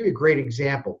give you a great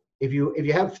example. If you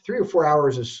have 3 or 4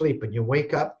 hours of sleep and you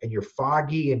wake up and you're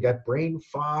foggy and got brain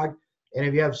fog, and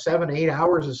if you have 7, 8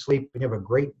 hours of sleep and you have a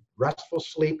great restful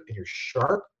sleep and you're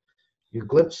sharp, your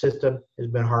glymph system has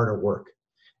been hard at work.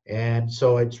 And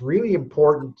so it's really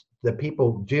important that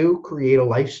people do create a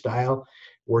lifestyle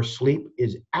where sleep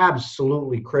is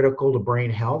absolutely critical to brain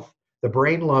health. The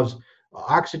brain loves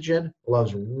oxygen,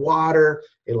 loves water,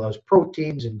 it loves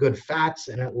proteins and good fats,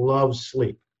 and it loves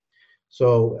sleep.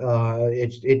 So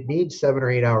it needs 7 or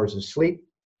 8 hours of sleep.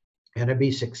 And to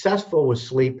be successful with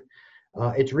sleep,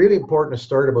 it's really important to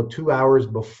start about 2 hours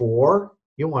before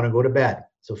you want to go to bed.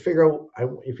 So figure out,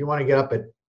 if you want to get up at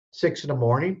 6 in the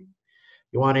morning,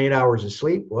 you want 8 hours of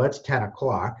sleep, well, that's 10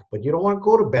 o'clock, but you don't want to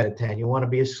go to bed at 10, you want to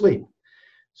be asleep.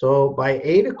 So by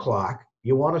 8 o'clock,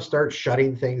 you want to start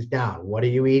shutting things down. What are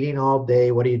you eating all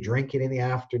day? What are you drinking in the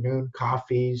afternoon?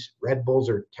 Coffees, Red Bulls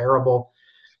are terrible,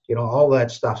 all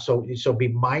that stuff. So be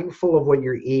mindful of what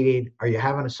you're eating. Are you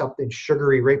having something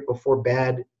sugary right before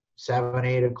bed, 7,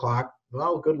 8 o'clock?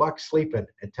 Well, good luck sleeping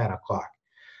at 10 o'clock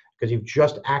because you've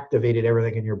just activated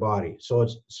everything in your body.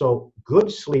 So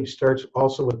good sleep starts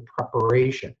also with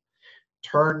preparation.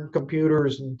 Turn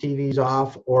computers and TVs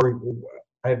off, or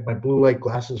my blue light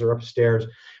glasses are upstairs,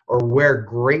 or wear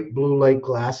great blue light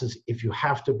glasses if you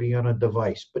have to be on a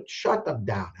device, but shut them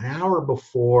down an hour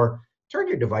before. Turn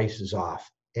your devices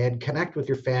off and connect with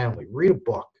your family. Read a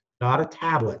book, not a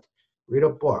tablet. Read a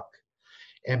book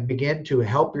and begin to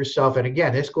help yourself. And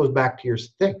again, this goes back to your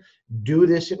thing. Do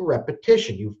this in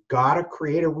repetition. You've got to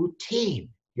create a routine.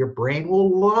 Your brain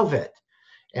will love it.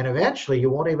 And eventually you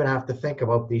won't even have to think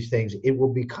about these things. It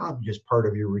will become just part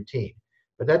of your routine.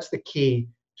 But that's the key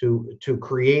to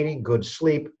creating good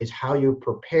sleep, is how you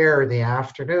prepare in the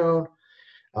afternoon.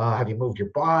 Have you moved your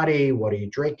body? What are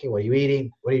you drinking? What are you eating?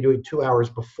 What are you doing 2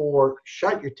 hours before?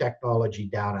 Shut your technology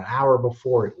down an hour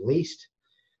before at least.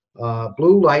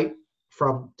 Blue light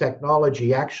from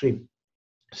technology actually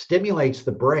stimulates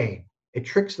the brain. It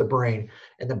tricks the brain,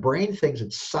 and the brain thinks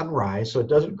it's sunrise, so it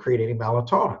doesn't create any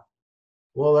melatonin.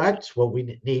 Well, that's what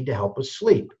we need to help us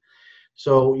sleep.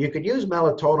 So you can use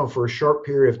melatonin for a short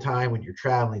period of time when you're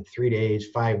traveling, 3 days,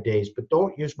 5 days, but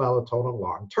don't use melatonin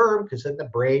long term, because then the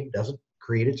brain doesn't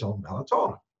create its own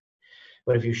melatonin.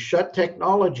 But if you shut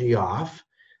technology off,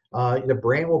 the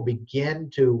brain will begin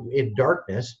to, in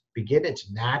darkness, begin its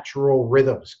natural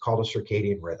rhythms called a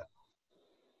circadian rhythm.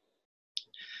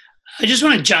 I just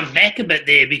want to jump back a bit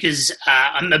there because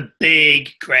I'm a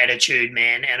big gratitude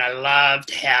man, and I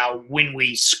loved how when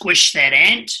we squish that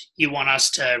ant, you want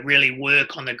us to really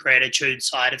work on the gratitude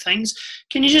side of things.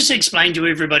 Can you just explain to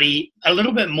everybody a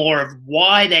little bit more of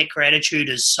why that gratitude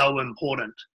is so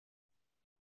important?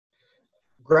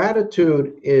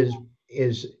 Gratitude is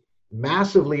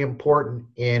massively important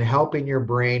in helping your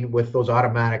brain with those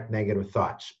automatic negative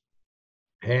thoughts.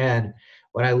 And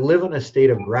when I live in a state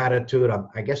of gratitude,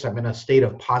 I guess I'm in a state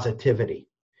of positivity.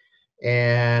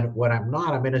 And when I'm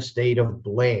not, I'm in a state of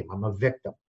blame. I'm a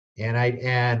victim. And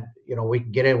we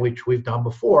can get in, which we've done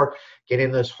before, get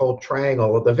in this whole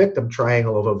triangle of the victim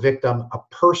triangle of a victim, a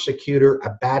persecutor,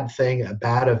 a bad thing, a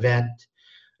bad event.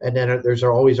 And then there's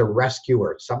always a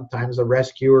rescuer. Sometimes the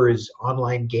rescuer is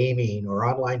online gaming or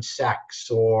online sex,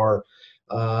 or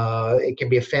it can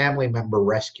be a family member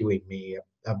rescuing me,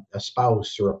 a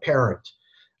spouse or a parent.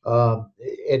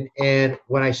 And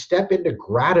when I step into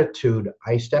gratitude,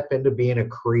 I step into being a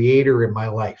creator in my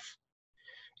life.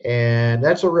 And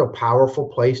that's a real powerful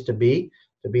place to be.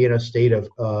 to be in a state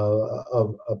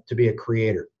to be a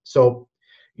creator. So,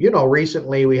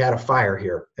 recently we had a fire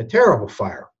here, a terrible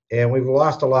fire, and we've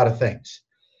lost a lot of things.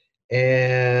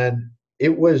 And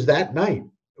it was that night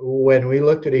when we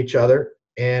looked at each other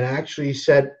and actually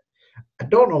said, I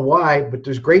don't know why, but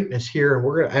there's greatness here,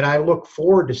 and I look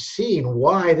forward to seeing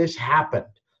why this happened.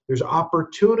 There's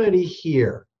opportunity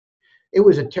here. It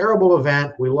was a terrible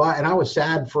event. We lost, and I was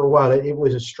sad for a while. It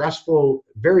was a stressful,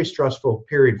 very stressful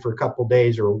period for a couple of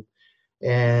days,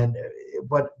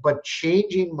 but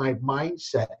changing my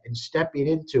mindset and stepping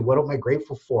into what am I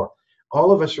grateful for?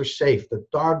 All of us are safe. The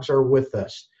dogs are with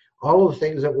us. All of the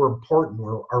things that were important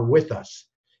are with us.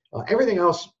 Everything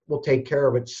else will take care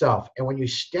of itself. And when you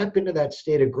step into that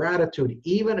state of gratitude,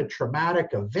 even a traumatic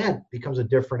event becomes a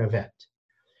different event.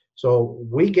 So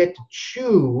we get to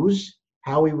choose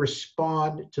how we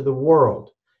respond to the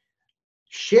world.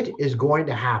 Shit is going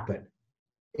to happen.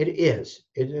 It is.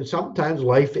 Sometimes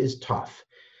life is tough.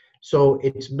 So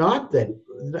it's not,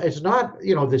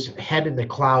 this head in the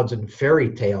clouds and fairy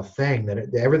tale thing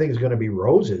that everything's going to be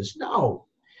roses. No.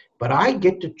 But I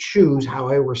get to choose how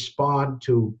I respond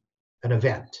to an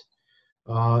event.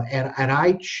 And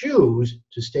I choose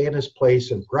to stay in this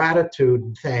place of gratitude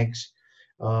and thanks.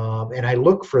 And I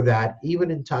look for that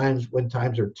even in times when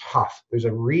times are tough. There's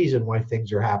a reason why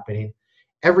things are happening.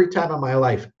 Every time in my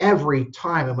life,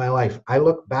 I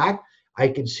look back, I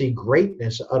can see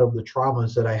greatness out of the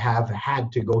traumas that I have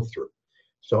had to go through.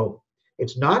 So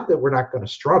it's not that we're not going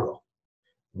to struggle.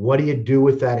 What do you do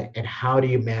with that, and how do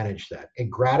you manage that?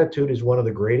 And gratitude is one of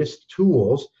the greatest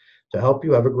tools to help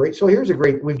you have a great. So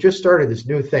we've just started this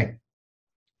new thing.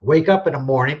 Wake up in the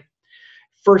morning,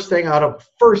 first thing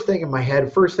in my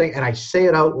head, and I say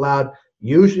it out loud,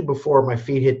 usually before my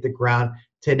feet hit the ground.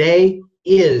 Today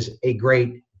is a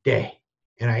great day.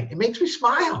 And it makes me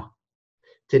smile.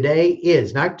 Today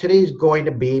is, not today's going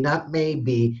to be, not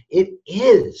maybe, it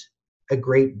is a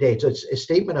great day. So it's a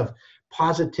statement of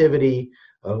positivity,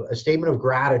 a statement of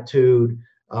gratitude,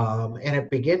 and it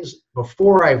begins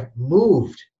before I've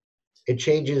moved. It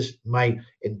changes my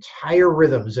entire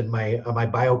rhythms and my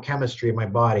biochemistry in my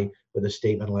body with a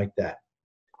statement like that.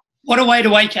 What a way to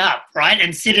wake up, right?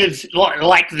 Instead of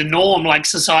like the norm, like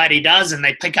society does, and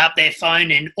they pick up their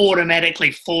phone and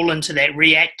automatically fall into that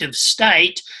reactive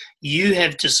state, you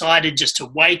have decided just to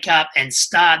wake up and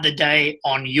start the day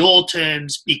on your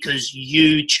terms because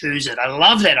you choose it. I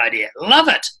love that idea. Love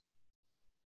it.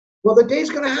 Well, the day's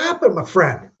going to happen, my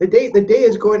friend. The day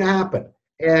is going to happen.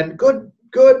 And good,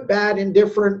 bad,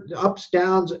 indifferent, ups,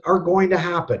 downs are going to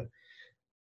happen.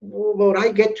 But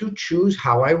I get to choose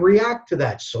how I react to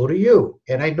that. So do you.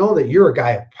 And I know that you're a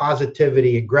guy of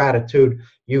positivity and gratitude.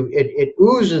 It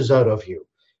oozes out of you.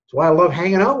 That's why I love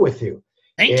hanging out with you.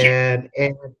 Thank you.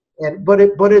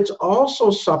 But it's also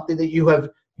something that you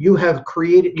have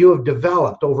created, you have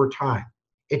developed over time.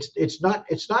 It's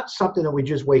not something that we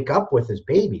just wake up with as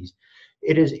babies.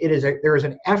 There is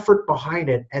an effort behind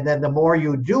it, and then the more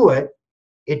you do it,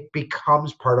 it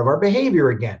becomes part of our behavior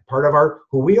again, part of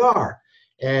who we are.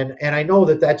 And I know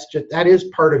that is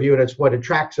part of you, and it's what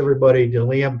attracts everybody to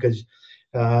Liam, because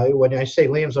when I say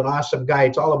Liam's an awesome guy,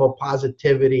 it's all about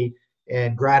positivity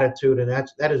and gratitude, and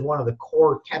that is one of the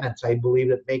core tenets, I believe,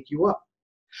 that make you up.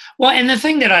 Well, and the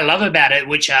thing that I love about it,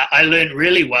 which I learned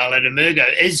really well at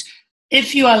Emergo, is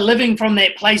if you are living from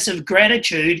that place of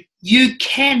gratitude, you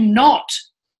cannot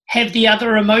have the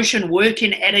other emotion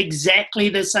working at exactly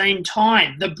the same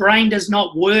time. The brain does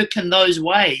not work in those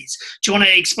ways. Do you want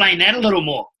to explain that a little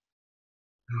more?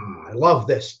 Oh, I love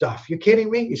this stuff. You kidding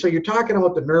me? So you're talking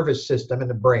about the nervous system and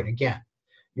the brain again.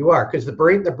 You are, because the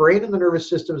brain and the nervous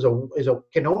system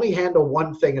can only handle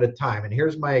one thing at a time. And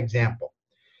here's my example.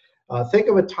 Think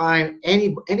of a time,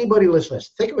 anybody listening,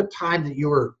 think of a time that you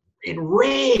were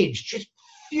enraged, just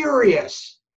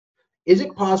furious. Is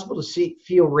it possible to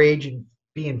feel rage and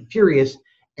being furious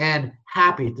and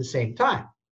happy at the same time?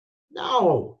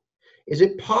 No. Is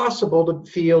it possible to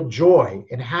feel joy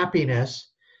and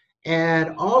happiness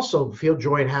and also feel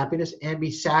joy and happiness and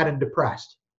be sad and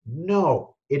depressed?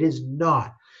 No, it is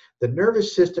not. The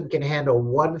nervous system can handle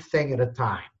one thing at a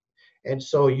time. And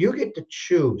so you get to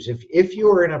choose. If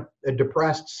you're in a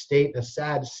depressed state, a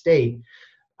sad state,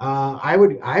 I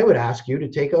would ask you to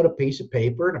take out a piece of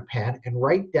paper and a pen and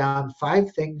write down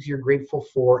 5 things you're grateful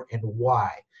for and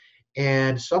why.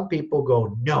 And some people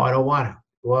go, no, I don't want to.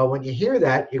 Well, when you hear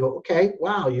that, you go, okay,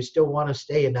 wow, you still want to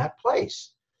stay in that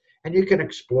place. And you can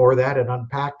explore that and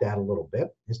unpack that a little bit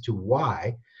as to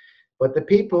why. But the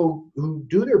people who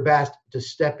do their best to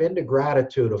step into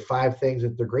gratitude of 5 things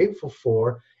that they're grateful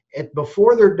for,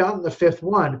 before they're done the 5th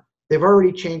one, they've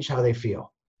already changed how they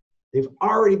feel. They've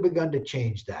already begun to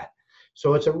change that.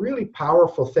 So it's a really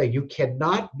powerful thing. You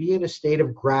cannot be in a state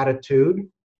of gratitude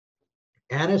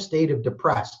and a state of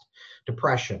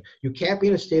depression. You can't be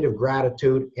in a state of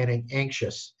gratitude and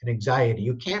anxious and anxiety.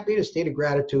 You can't be in a state of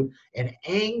gratitude and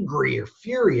angry or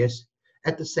furious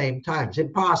at the same time. It's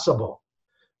impossible.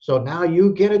 So now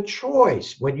you get a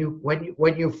choice. When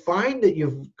you find that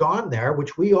you've gone there,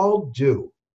 which we all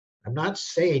do. I'm not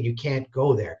saying you can't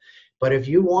go there, but if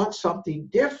you want something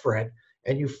different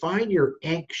and you find you're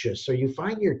anxious or you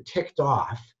find you're ticked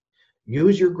off,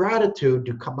 use your gratitude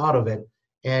to come out of it.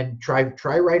 And try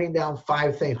writing down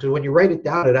 5 things. Because when you write it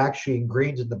down, it actually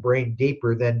ingrains in the brain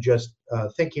deeper than just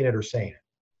thinking it or saying it.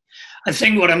 I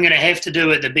think what I'm going to have to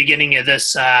do at the beginning of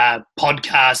this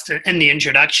podcast, in the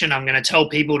introduction, I'm going to tell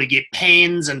people to get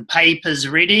pens and papers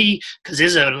ready, because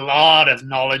there's a lot of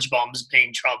knowledge bombs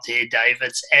being dropped here, Dave.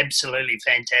 It's absolutely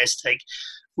fantastic.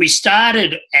 We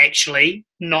started actually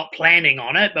not planning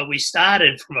on it, but we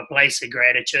started from a place of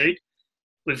gratitude.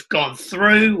 We've gone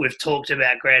through, we've talked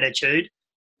about gratitude.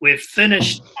 We've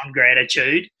finished on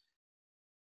gratitude.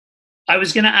 I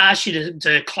was going to ask you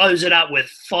to close it up with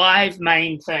 5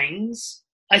 main things,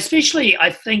 especially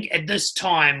I think at this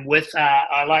time with,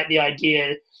 I like the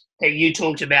idea that you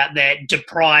talked about, that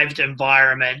deprived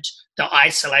environment, the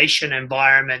isolation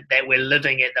environment that we're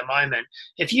living at the moment.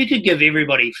 If you could give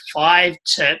everybody 5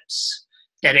 tips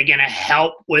that are going to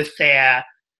help with their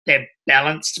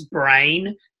balanced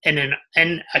brain in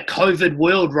a COVID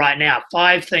world right now,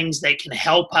 5 things that can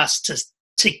help us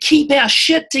to keep our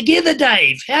shit together,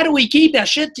 Dave. How do we keep our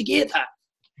shit together?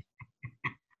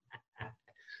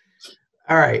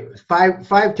 All right,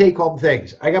 5 take-home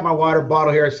things. I got my water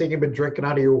bottle here. I see you've been drinking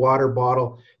out of your water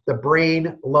bottle. The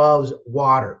brain loves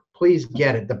water. Please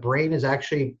get it. The brain is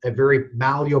actually a very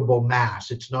malleable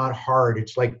mass. It's not hard.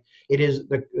 It's like it is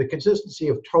the consistency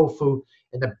of tofu,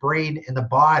 and the brain and the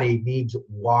body needs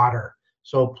water.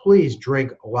 So please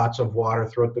drink lots of water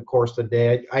throughout the course of the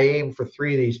day. I aim for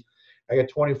 3 of these. I got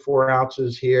 24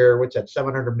 ounces here. What's that?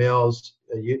 700 mils.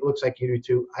 It looks like you do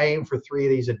too. I aim for 3 of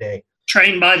these a day.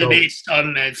 Trained by the best.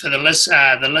 For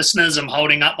the listeners, I'm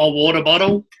holding up my water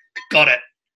bottle. Got it.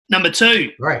 Number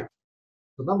 2. Right.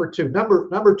 So number 2.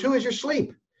 Number 2 is your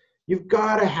sleep. You've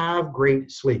got to have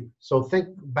great sleep. So think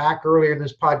back earlier in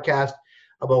this podcast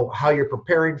about how you're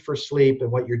preparing for sleep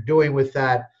and what you're doing with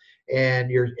that.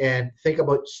 And think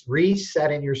about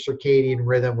resetting your circadian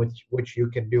rhythm, which you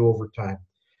can do over time.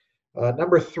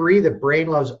 Number 3, the brain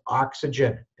loves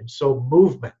oxygen, and so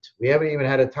movement. We haven't even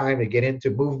had a time to get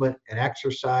into movement and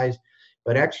exercise,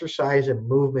 but exercise and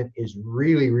movement is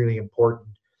really, really important.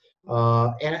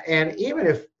 And even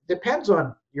if depends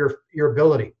on your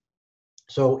ability.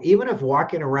 So even if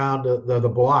walking around the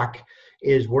block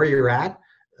is where you're at,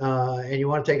 and you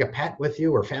want to take a pet with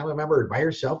you or family member or by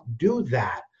yourself, do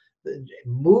that.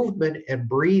 Movement and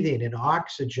breathing and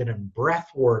oxygen and breath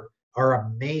work are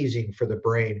amazing for the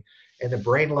brain, and the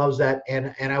brain loves that.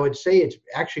 And I would say it's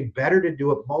actually better to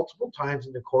do it multiple times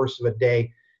in the course of a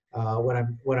day. When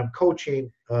I'm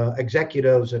coaching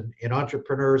executives and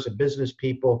entrepreneurs and business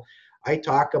people, I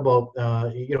talk about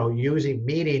using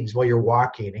meetings while you're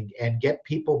walking and get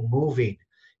people moving.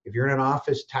 If you're in an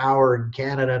office tower in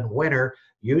Canada in winter,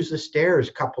 use the stairs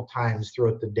a couple times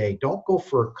throughout the day. Don't go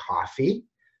for a coffee.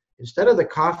 Instead of the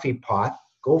coffee pot,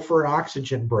 go for an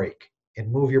oxygen break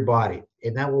and move your body,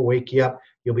 and that will wake you up.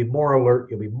 You'll be more alert.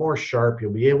 You'll be more sharp.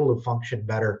 You'll be able to function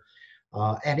better.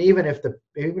 And even if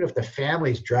the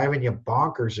family's driving you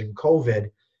bonkers in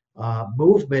COVID,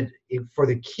 movement for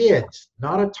the kids,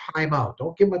 not a timeout.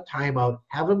 Don't give them a timeout.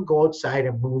 Have them go outside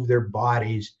and move their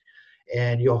bodies,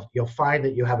 and you'll find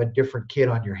that you have a different kid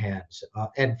on your hands.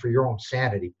 And for your own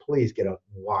sanity, please get out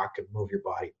and walk and move your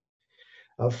body.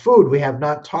 Food, we have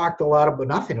not talked a lot about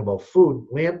nothing about food,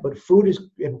 Liam, but food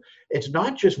it's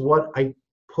not just what I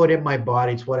put in my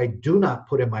body, it's what I do not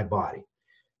put in my body.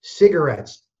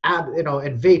 Cigarettes,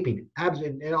 and vaping,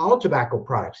 and all tobacco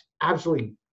products,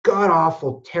 absolutely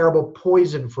god-awful, terrible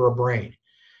poison for a brain.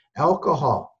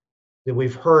 Alcohol, that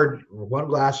we've heard, 1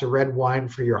 glass of red wine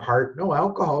for your heart. No,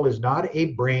 alcohol is not a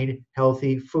brain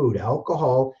healthy food.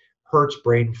 Alcohol hurts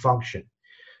brain function.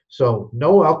 So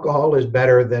no alcohol is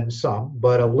better than some,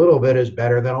 but a little bit is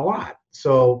better than a lot.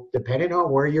 So depending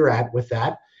on where you're at with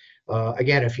that,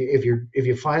 again, if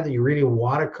you find that you really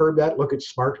want to curb that, look at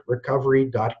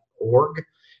smartrecovery.org.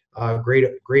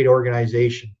 Great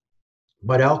organization.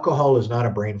 But alcohol is not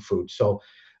a brain food. So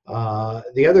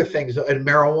the other things, and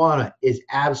marijuana is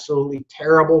absolutely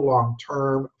terrible long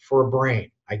term for a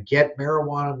brain. I get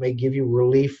marijuana may give you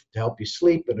relief to help you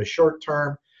sleep in the short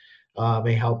term.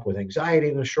 May help with anxiety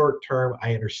in the short term.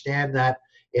 I understand that.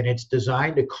 and it's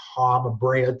designed to calm a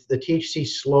brain. The THC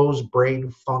slows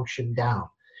brain function down,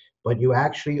 but you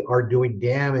actually are doing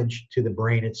damage to the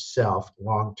brain itself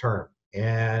long term.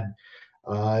 And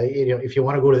if you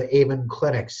want to go to the Amen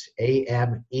Clinics,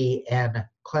 AMEN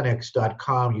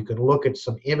clinics.com, you can look at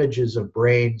some images of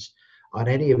brains on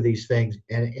any of these things,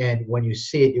 and when you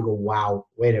see it, you go, wow,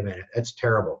 wait a minute, that's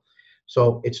terrible.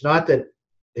 So it's not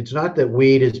that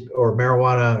weed is, or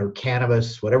marijuana or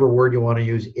cannabis, whatever word you want to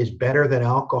use, is better than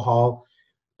alcohol,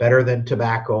 better than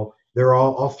tobacco. They're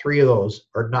all three of those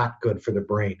are not good for the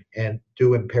brain and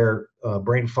do impair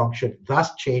brain function,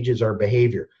 thus changes our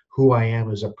behavior, who I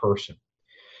am as a person.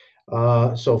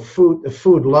 So the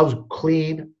food loves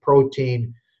clean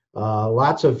protein,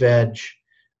 lots of veg,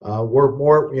 we're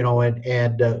more,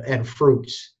 and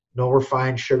fruits, no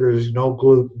refined sugars, no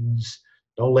glutens,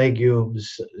 no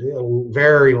legumes,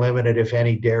 very limited, if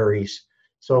any, dairies.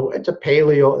 So it's a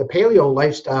paleo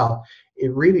lifestyle.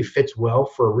 It really fits well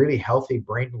for a really healthy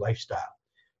brain lifestyle.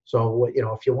 So,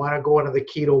 if you want to go into the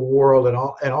keto world and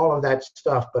all of that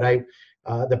stuff, but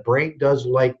the brain does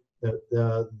like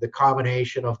the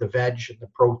combination of the veg and the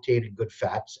protein and good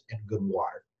fats and good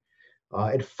water.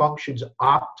 It functions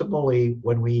optimally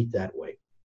when we eat that way.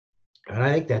 And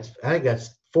I think that's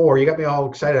 4. You got me all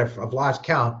excited. I've lost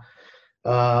count.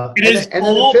 It is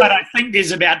 4, but I think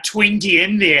there's about 20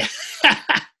 in there.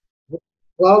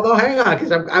 Well, no, hang on,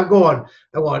 because I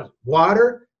want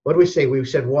water. What do we say? We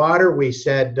said water. We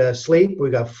said sleep.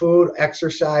 We got food,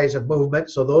 exercise, and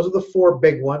movement. So those are the 4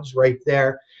 big ones right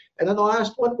there. And then the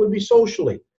last one would be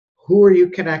socially. Who are you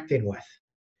connecting with?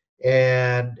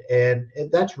 And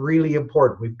that's really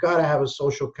important. We've got to have a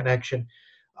social connection.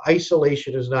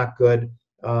 Isolation is not good.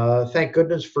 Thank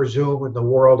goodness for Zoom and the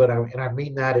world, and I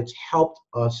mean that. It's helped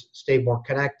us stay more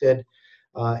connected.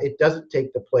 It doesn't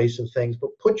take the place of things,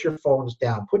 but put your phones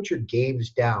down. Put your games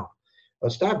down.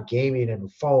 Stop gaming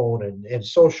and phone and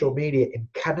social media,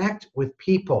 and connect with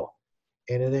people.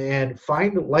 And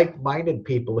find like-minded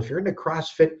people. If you're into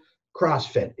CrossFit.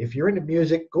 If you're into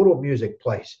music, go to a music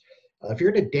place. If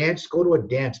you're into dance, go to a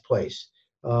dance place.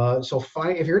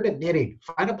 If you're into knitting,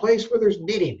 find a place where there's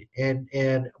knitting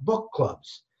and book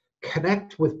clubs.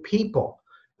 Connect with people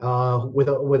with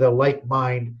a like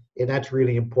mind, and that's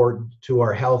really important to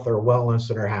our health, our wellness,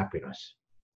 and our happiness.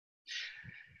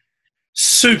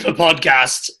 Super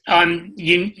podcast.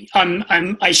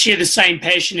 I share the same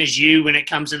passion as you when it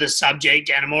comes to this subject,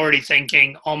 and I'm already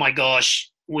thinking, oh my gosh,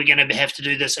 we're going to have to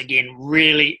do this again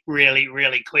really, really,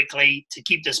 really quickly to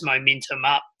keep this momentum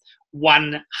up.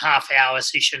 1 half-hour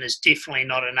session is definitely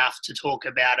not enough to talk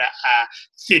about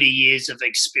 30 years of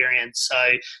experience.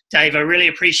 So, Dave, I really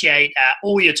appreciate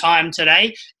all your time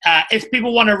today. If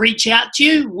people want to reach out to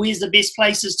you, where's the best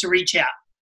places to reach out?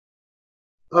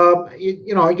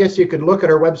 I guess you can look at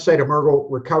our website,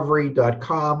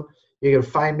 emergorecovery.com. You can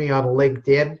find me on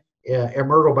LinkedIn.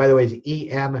 Emergo, by the way, is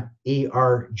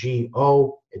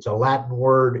EMERGO. It's a Latin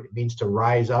word. It means to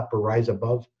rise up or rise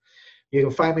above. You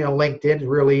can find me on LinkedIn. It's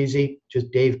real easy. Just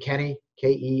Dave Kenney,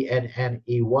 Kenney.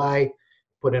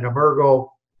 Put in Emergo.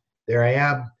 There I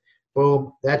am.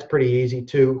 Boom. That's pretty easy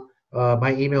too.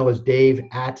 My email is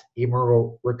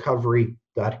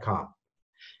dave@emergorecovery.com.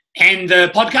 And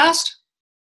the podcast?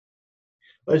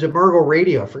 There's Emergo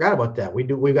Radio. I forgot about that.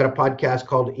 We've got a podcast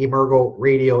called Emergo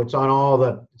Radio. It's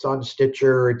on it's on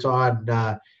Stitcher. It's on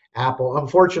Apple.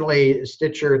 Unfortunately,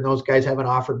 Stitcher and those guys haven't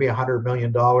offered me $100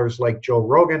 million like Joe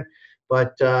Rogan.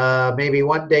 But maybe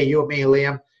one day you and me,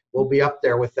 Liam, will be up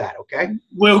there with that, okay?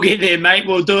 We'll get there, mate.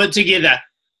 We'll do it together.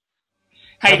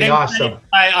 Hey, that'd be awesome.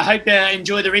 I hope you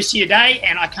enjoy the rest of your day,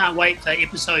 and I can't wait for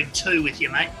episode 2 with you,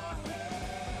 mate.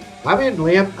 I'm in,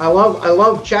 Liam. I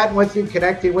love chatting with you,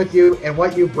 connecting with you, and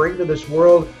what you bring to this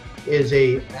world is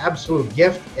an absolute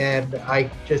gift, and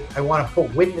I want to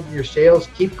put wind in your sails.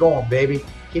 Keep going, baby.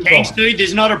 Keep going. Thanks, dude.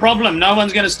 There's not a problem. No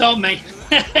one's going to stop me.